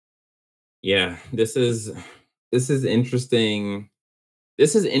 Yeah, this is interesting.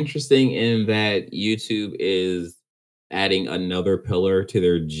 This is interesting in that YouTube is adding another pillar to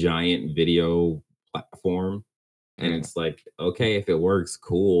their giant video platform. And Mm, it's like, okay, if it works,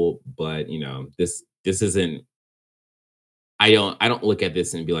 cool. But this isn't I don't look at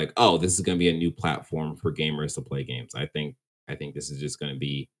this and be like, oh, this is gonna be a new platform for gamers to play games. I think this is just gonna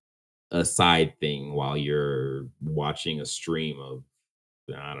be a side thing while you're watching a stream of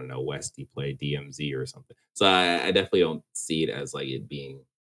I don't know, Westy play DMZ or something. So I definitely don't see it as like it being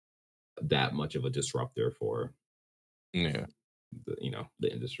that much of a disruptor for yeah.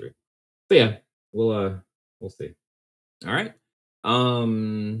 the industry. So yeah, we'll see. All right.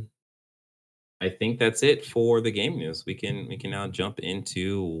 Um I think that's it for the game news. We can now jump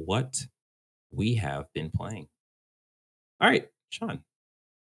into what we have been playing. All right, Sean,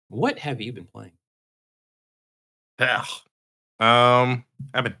 what have you been playing? Yeah. I've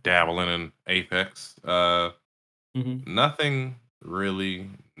been dabbling in Apex. Hmm. Nothing really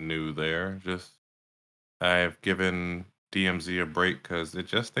new there. Just I've given DMZ a break because it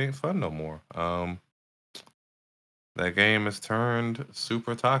just ain't fun no more. That game has turned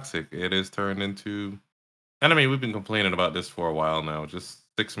super toxic. It is turned into, and I mean, we've been complaining about this for a while now. Just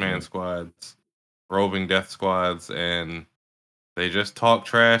six-man Hmm. squads, roving death squads, and they just talk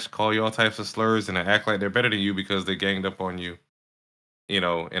trash, call you all types of slurs, and they act like they're better than you because they ganged up on you, in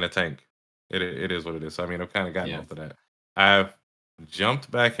a tank. It is what it is. So, I mean, I've kind of gotten Yeah. off of that. I've jumped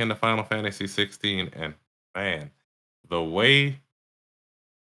back into Final Fantasy 16, and man, the way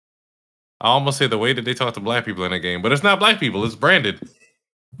I almost say the way that they talk to black people in the game, but it's not black people. It's branded,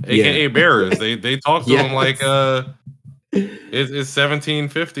 Yeah. aka bearers. They talk to him like Yes. it's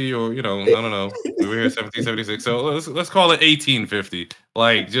 1750 or I don't know. We were here 1776, so let's call it 1850.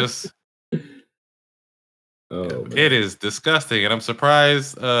 Like just Oh it man, is disgusting, and I'm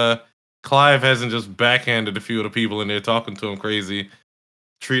surprised Clive hasn't just backhanded a few of the people in there talking to him crazy,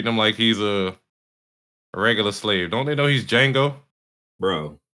 treating him like he's a regular slave. Don't they know he's Django?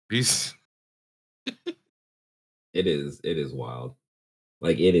 bro, He's it is wild.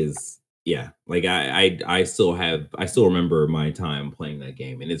 Like it is, yeah. Like I still remember my time playing that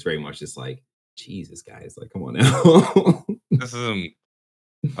game, and it's very much just like Jesus, guys, like come on now. this is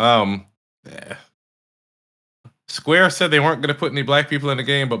um. eh, Square said they weren't going to put any black people in the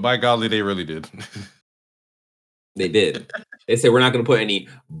game, but by golly, they really did. They did. They said we're not going to put any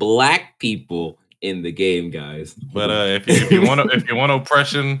black people in the game, guys. Hold But on. if you want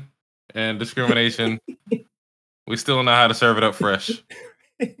oppression and discrimination, we still know how to serve it up fresh.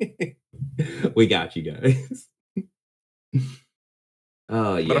 We got you guys.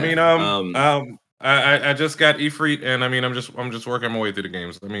 Oh But I yeah. mean, I just got Ifrit, and I mean, I'm just working my way through the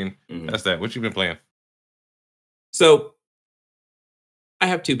games. I mean, Mhm. that's that. What you been playing? So I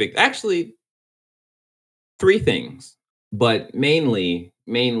have actually three things, but mainly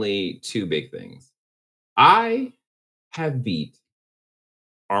two big things. I have beat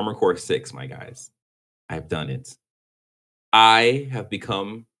Armor Core 6, my guys. I've done it. I have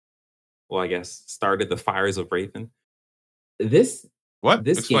become, well, I guess, started the Fires of Raven. This What?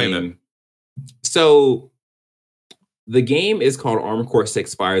 this Explain that. game, so the game is called Armor Core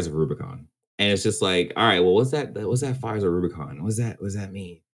 6 Fires of Rubicon. And it's just like, all right, well, what's that Fires of Rubicon? What's that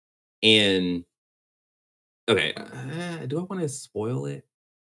mean? And okay, do I want to spoil it?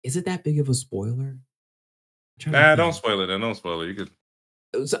 Is it that big of a spoiler? I'm trying to Nah, don't think. spoil it. Don't spoil it. You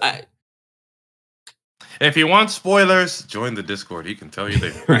could. So If you want spoilers, join the Discord. He can tell you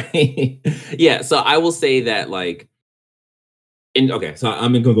there. right. Yeah, so I will say that like okay, so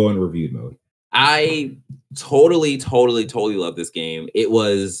I'm gonna go in reviewed mode. I totally love this game. It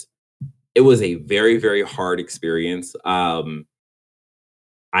was a very, very hard experience.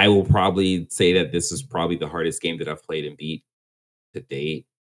 I will probably say that this is probably the hardest game that I've played and beat to date.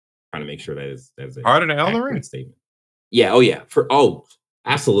 Trying to make sure that is a Harder than Elden Ring. accurate statement. Yeah, oh yeah.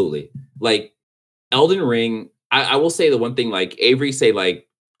 Absolutely. Like Elden Ring, I will say the one thing, like Avery say, like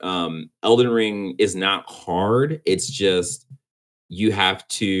Elden Ring is not hard. It's just you have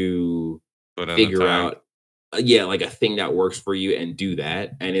to Put in the figure time. out yeah, like a thing that works for you and do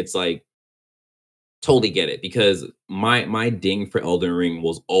that. And it's like totally get it because my ding for Elden Ring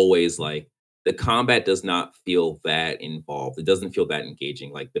was always like the combat does not feel that involved. It doesn't feel that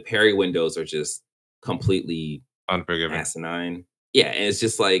engaging. Like the parry windows are just completely Unforgiving. asinine. Yeah, and it's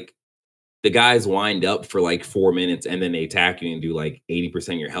just like the guys wind up for like 4 minutes and then they attack you and do like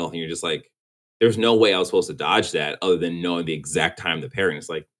 80% of your health, and you're just like, there's no way I was supposed to dodge that other than knowing the exact time to parry. And it's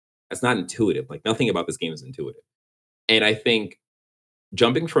like that's not intuitive. Like nothing about this game is intuitive. And I think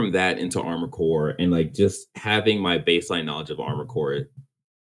jumping from that into Armor Core and like just having my baseline knowledge of Armor Core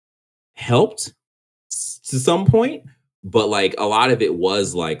helped to some point, but like a lot of it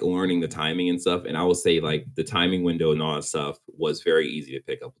was like learning the timing and stuff. And I would say like the timing window and all that stuff was very easy to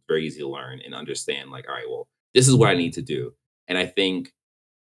pick up, very easy to learn and understand. Like, all right, well, this is what I need to do. And I think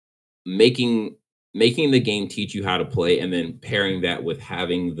making making the game teach you how to play and then pairing that with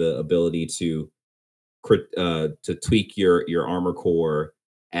having the ability to tweak your armor core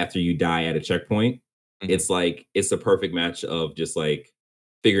after you die at a checkpoint, Mhm. it's like it's the perfect match of just like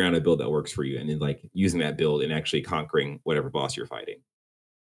figuring out a build that works for you and then like using that build and actually conquering whatever boss you're fighting.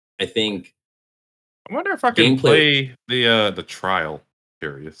 I think I wonder if I can gameplay, play the trial.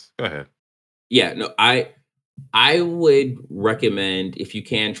 Curious. Go ahead. yeah, no, I would recommend if you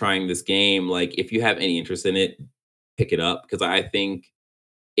can trying this game, like if you have any interest in it, pick it up because I think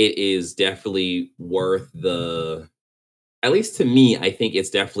it is definitely worth the at least to me, I think it's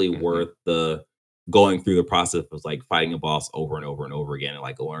definitely Mhm. worth the going through the process of like fighting a boss over and over and over again and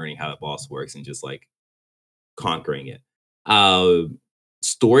like learning how the boss works and just like conquering it. Uh,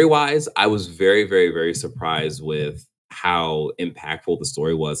 Story wise, I was very surprised with how impactful the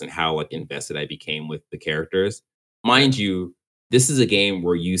story was and how like invested I became with the characters. Yeah. Mind you, this is a game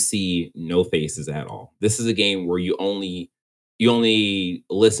where you see no faces at all. This is a game where you only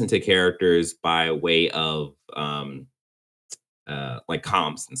listen to characters by way of like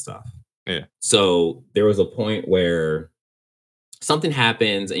comps and stuff. Yeah. So there was a point where something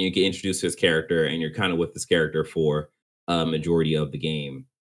happens and you get introduced to his character and you're kind of with this character for a majority of the game.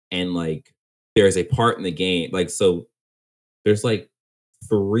 And like there's a part in the game, like so there's like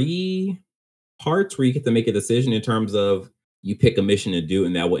three parts where you get to make a decision in terms of you pick a mission to do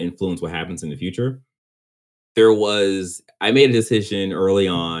and that will influence what happens in the future. I made a decision early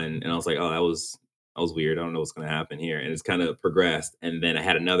on and I was like, oh, that was weird. I don't know what's gonna happen here. And it's kind of progressed. And then I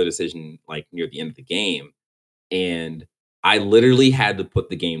had another decision like near the end of the game. And I literally had to put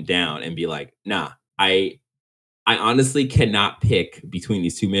the game down and be like, nah, I honestly cannot pick between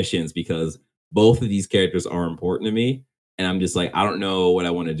these two missions because both of these characters are important to me. And I'm just like, I don't know what I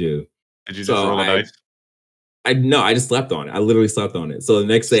want to do. Did you just So roll a dice? I no, I just slept on it. I literally slept on it. So the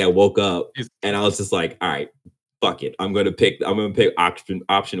next day I woke up Yes. and I was just like, all right, fuck it. I'm gonna pick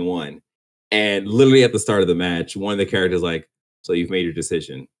option one. And literally at the start of the match, one of the characters like, so you've made your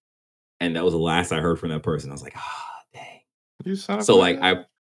decision. And that was the last I heard from that person. I was like, ah, dang. You son of So like a. I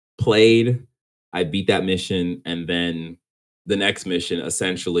played, I beat that mission, and then the next mission,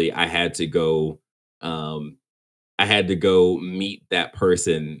 essentially, um I had to go meet that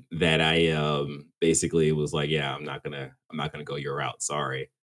person that I basically was like, yeah, I'm not gonna go your route. Sorry.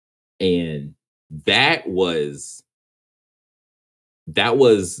 And that was that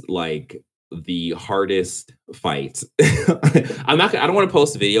was like the hardest fight. I don't want to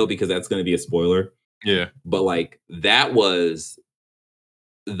post a video because that's gonna be a spoiler, Yeah. but like that was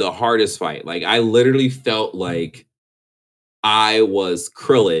the hardest fight. Like I literally felt like I was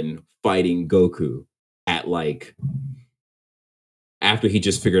Krillin fighting Goku. at like after he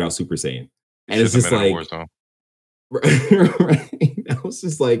just figured out Super Saiyan. You And it's shouldn't have just been in a like, Warzone. right? I was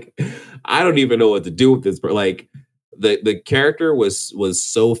just like, I don't even know what to do with this. But like the character was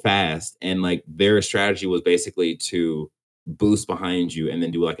so fast, and like their strategy was basically to boost behind you and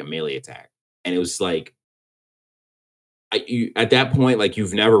then do like a melee attack. And it was like at that point, like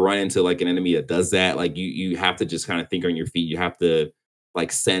you've never run into like an enemy that does that. Like you have to just kind of think on your feet. You have to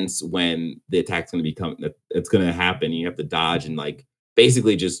like sense when the attack's going to become that it's going to happen. You have to dodge and like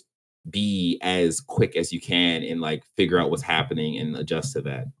basically just be as quick as you can and like figure out what's happening and adjust to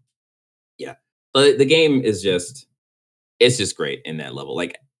that. Yeah, but the game is just it's just great in that level.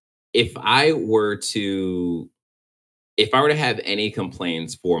 Like if I were to if I were to have any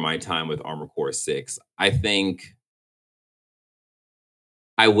complaints for my time with Armor Core 6, I think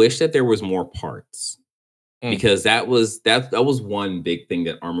I wish that there was more parts Mm, because that was one big thing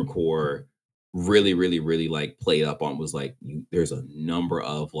that Armor Core really like played up on was like there's a number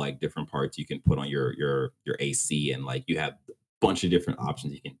of like different parts you can put on your AC and like you have a bunch of different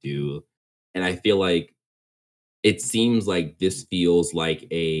options you can do. And I feel like it seems like this feels like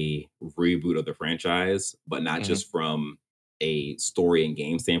a reboot of the franchise, but not mhm. just from a story and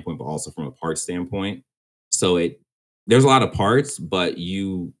game standpoint, but also from a parts standpoint. So it there's a lot of parts, but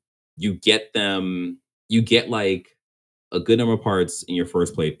you get them you get like a good number of parts in your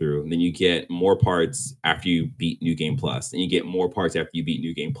first playthrough, and then you get more parts after you beat New Game Plus, and you get more parts after you beat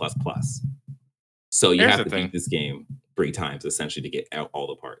New Game Plus Plus. So you Here's have the to beat thing. this game 3 times essentially to get out all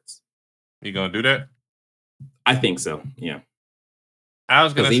the parts. You gonna do that? I think so. Yeah. I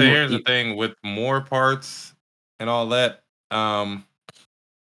was Because gonna say, even here's the thing with more parts and all that. Um,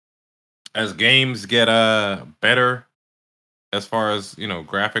 as games get better, as far as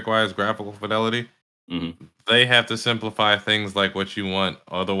graphic wise, graphical fidelity, mhm. they have to simplify things like what you want.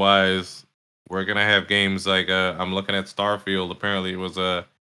 Otherwise, we're gonna have games like I'm looking at Starfield. Apparently, it was a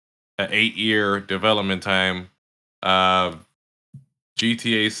 8 year development time. Uh,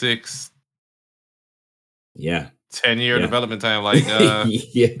 GTA 6, Yeah. 10 year Yeah. development time. Like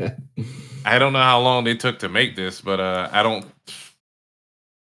Yeah. I don't know how long they took to make this, but I don't.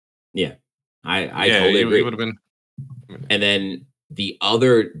 Yeah. I Yeah, totally it agree. would have been. And then the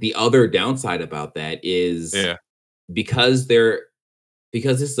other downside about that is Yeah. because they're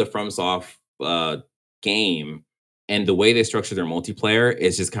because this is a FromSoft game, and the way they structure their multiplayer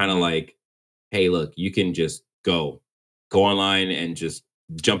is just kind of Mhm. like, hey, look, you can just go online and just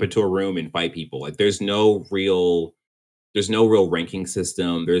jump into a room and fight people. Like there's no real ranking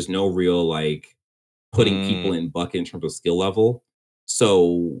system. There's no real like putting people Mm. in bucket in terms of skill level.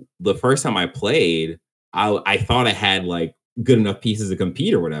 So the first time I played, I thought I had like good enough pieces to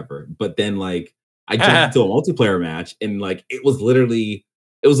compete or whatever. But then like I jumped into a multiplayer match and like it was literally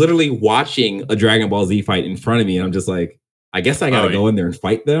watching a Dragon Ball Z fight in front of me. And I'm just like, I guess I Oh, gotta go in there and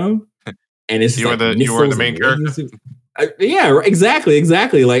fight them. And it's just like you were the missiles and main character. lasers. Yeah,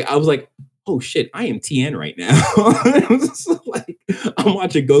 exactly. Like I was like, oh shit, I am TN right now. I'm just like, I'm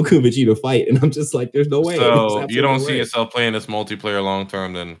watching Goku Vegeta fight, and I'm just like, there's no way. There's So you absolutely don't no see way. yourself playing this multiplayer long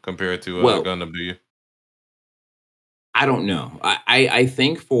term then compared to Well, Gundam, do you? I don't know. I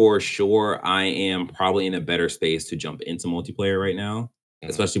think for sure I am probably in a better space to jump into multiplayer right now, Mhm.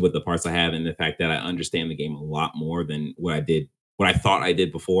 especially with the parts I have and the fact that I understand the game a lot more than what I thought I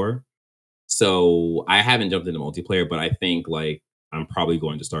did before. So I haven't jumped into multiplayer, but I think like I'm probably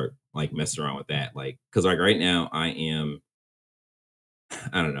going to start like messing around with that. Like, cause like right now I am,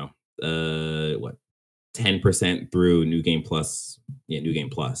 I don't know, what 10% through New Game Plus. Yeah, New Game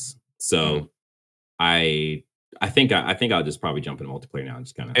Plus. Mhm. So I I think I'll just probably jump into multiplayer now and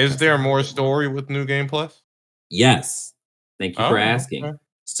just kind of Is test it there out a more bit more. story with New Game Plus? Yes. Thank you for Oh, asking. okay.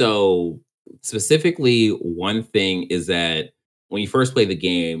 So, specifically, one thing is that when you first play the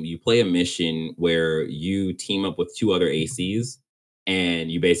game, you play a mission where you team up with 2 other ACs,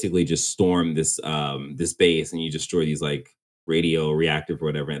 and you basically just storm this base, and you destroy these, like, radio reactive or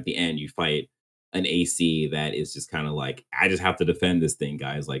whatever, and at the end, you fight an AC that is just kinda like, "I just have to defend this thing,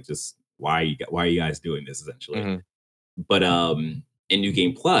 guys, like, just why are you guys doing this?" Essentially. Mhm. But in New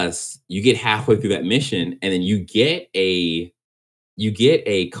Game Plus, you get halfway through that mission, and then you get a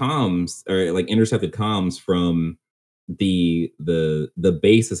comms or like intercepted comms from the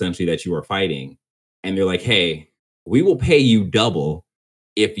base essentially that you are fighting, and they're like, "Hey, we will pay you double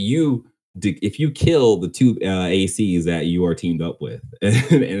if if you kill the 2 ACs that you are teamed up with." And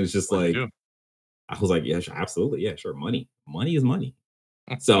it's just What'd you like do? I was like, "Yeah, sure, absolutely, yeah, sure, money is money."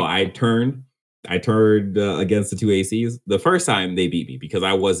 So I turned against the 2 ACs. The first time they beat me because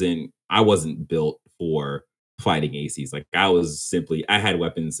I wasn't built for fighting ACs. Like I was simply I had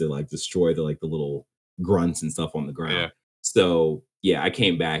weapons to like destroy the little grunts and stuff on the ground. Yeah. So yeah, I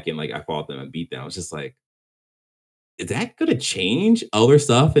came back and like I fought them and beat them. I was just like, is that gonna change other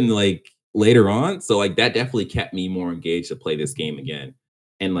stuff and like later on? So like that definitely kept me more engaged to play this game again.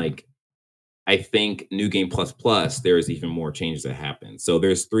 And like I think New Game Plus Plus, there's even more changes that happen. So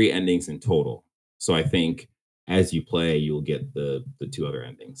there's 3 endings in total. So I think as you play, you'll get the 2 other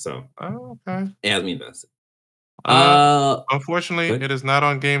endings. So Oh, okay. it has me invested. Uh, Uh Unfortunately, good. it is not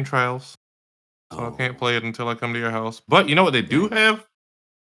on Game Trials, so I can't Oh, play it until I come to your house. But you know what they do dang. have?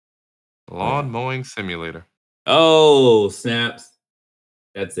 What Lawn happened? mowing simulator. Oh, snaps.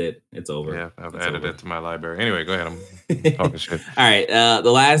 That's it. It's over. Yeah, I've It's added over. it to my library. Anyway, go ahead. I'm All talking shit. right. The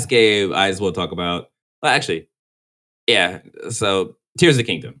last game I just want to talk about. Well, actually, yeah. So Tears of the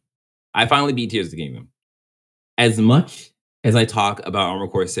Kingdom. I finally beat Tears of the Kingdom. As much as I talk about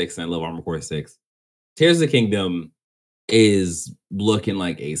Armored Core 6 and I love Armored Core 6, Tears of the Kingdom is looking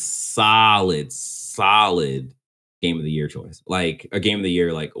like a solid game of the year choice. Like a game of the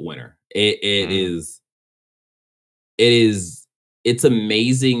year, like a winner. Mm. It is it's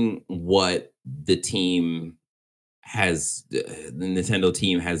amazing what the team the Nintendo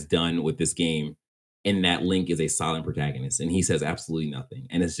team has done with this game. And that Link is a silent protagonist and he says absolutely nothing.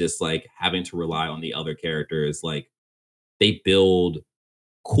 And it's just like having to rely on the other characters. Like they build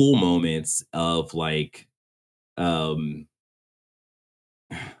cool moments of like um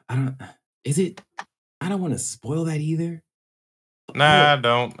I don't is it I don't want to spoil that either. Nah, I Well,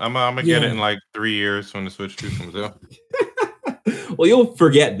 don't. I'm gonna get it yeah. in like 3 years when the Switch 2 comes out. Well, you'll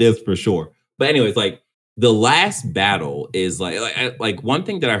forget this for sure. But anyways, like the last battle is like one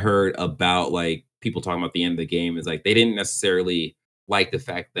thing that I heard about like people talking about the end of the game is like they didn't necessarily like the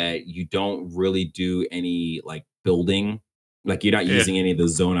fact that you don't really do any like building, like you're not Yeah, using any of the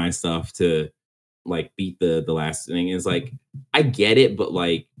Zonai stuff to like beat the last thing. Is like I get it, but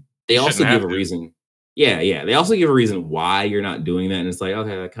like you they shouldn't also give have a to. reason. Yeah, yeah. They also give a reason why you're not doing that. And it's like,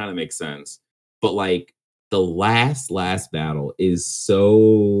 okay, that kind of makes sense. But like the last battle is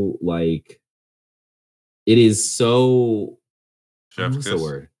so like it is so Chef's what's the kiss.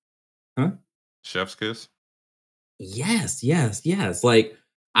 word? Huh? Chef's kiss. Yes, yes, yes. Like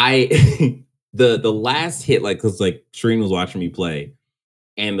I the last hit, like because like Shireen was watching me play,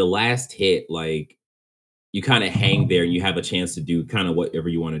 and the last hit, like you kind of hang there and you have a chance to do kind of whatever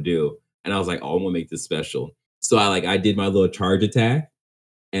you want to do. And I was like, oh, I'm gonna make this special. So I did my little charge attack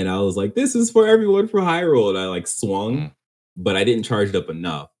and I was like, this is for everyone for Hyrule. And I like swung, Mm. but I didn't charge it up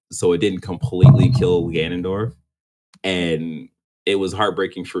enough. So it didn't completely kill Ganondorf. And it was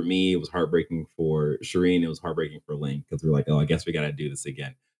heartbreaking for me. It was heartbreaking for Shireen. It was heartbreaking for Link because we're like, oh, I guess we gotta do this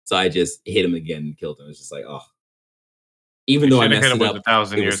again. So I just hit him again and killed him. It's just like, oh, even You though I should have hit messed him it with a up,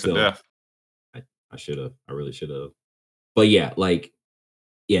 thousand it was years of still death. I, I should have. I really should have. But yeah, like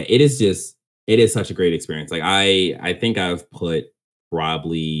yeah, it is just it is such a great experience. Like I think I've put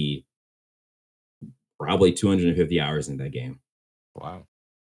probably probably 250 hours in that game. Wow.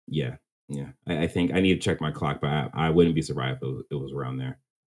 Yeah, yeah. I think I need to check my clock, but I wouldn't be surprised if it was around there.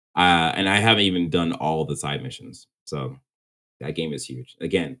 And I haven't even done all the side missions, so that game is huge.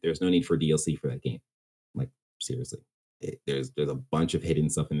 Again, there's no need for DLC for that game. Like seriously, there's a bunch of hidden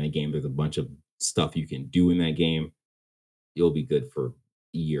stuff in that game. There's a bunch of stuff you can do in that game. You'll be good for a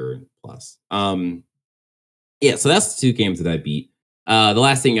year plus. Yeah, so that's the 2 games that I beat. The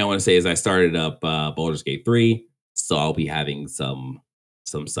last thing I want to say is I started up Baldur's Gate 3, so I'll be having some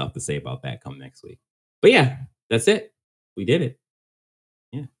stuff to say about that come next week. But yeah, that's it. We did it.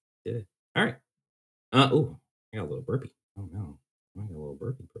 Yeah, did it. All right. Oh, I got a little burpee. Oh no. I got a little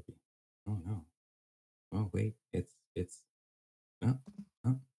burpee. Oh no. Oh wait. It's oh,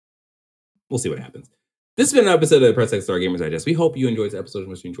 oh. We'll see what happens. This has been an episode of the Press X Star Gamers Digest. We hope you enjoyed this episode as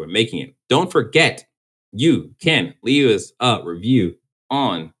much as you enjoyed making it. Don't forget, you can leave us a review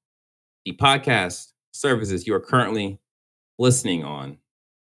on the podcast services you are currently listening on.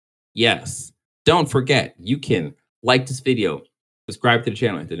 Yes. Don't forget, you can like this video, subscribe to the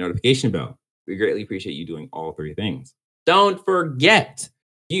channel, hit the notification bell. We greatly appreciate you doing all 3 things. Don't forget,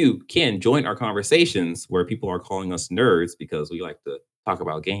 you can join our conversations where people are calling us nerds because we like to talk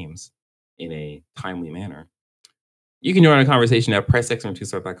about games in a timely manner. You can join our conversation at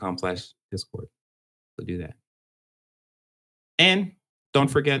pressx2start.com/discord. So do that. And don't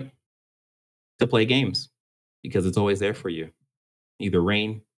forget to play games because it's always there for you. Either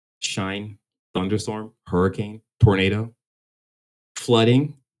rain, shine, thunderstorm, hurricane, tornado,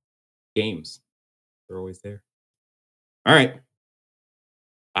 flooding, games. They're always there. All right.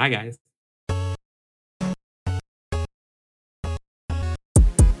 Bye, guys.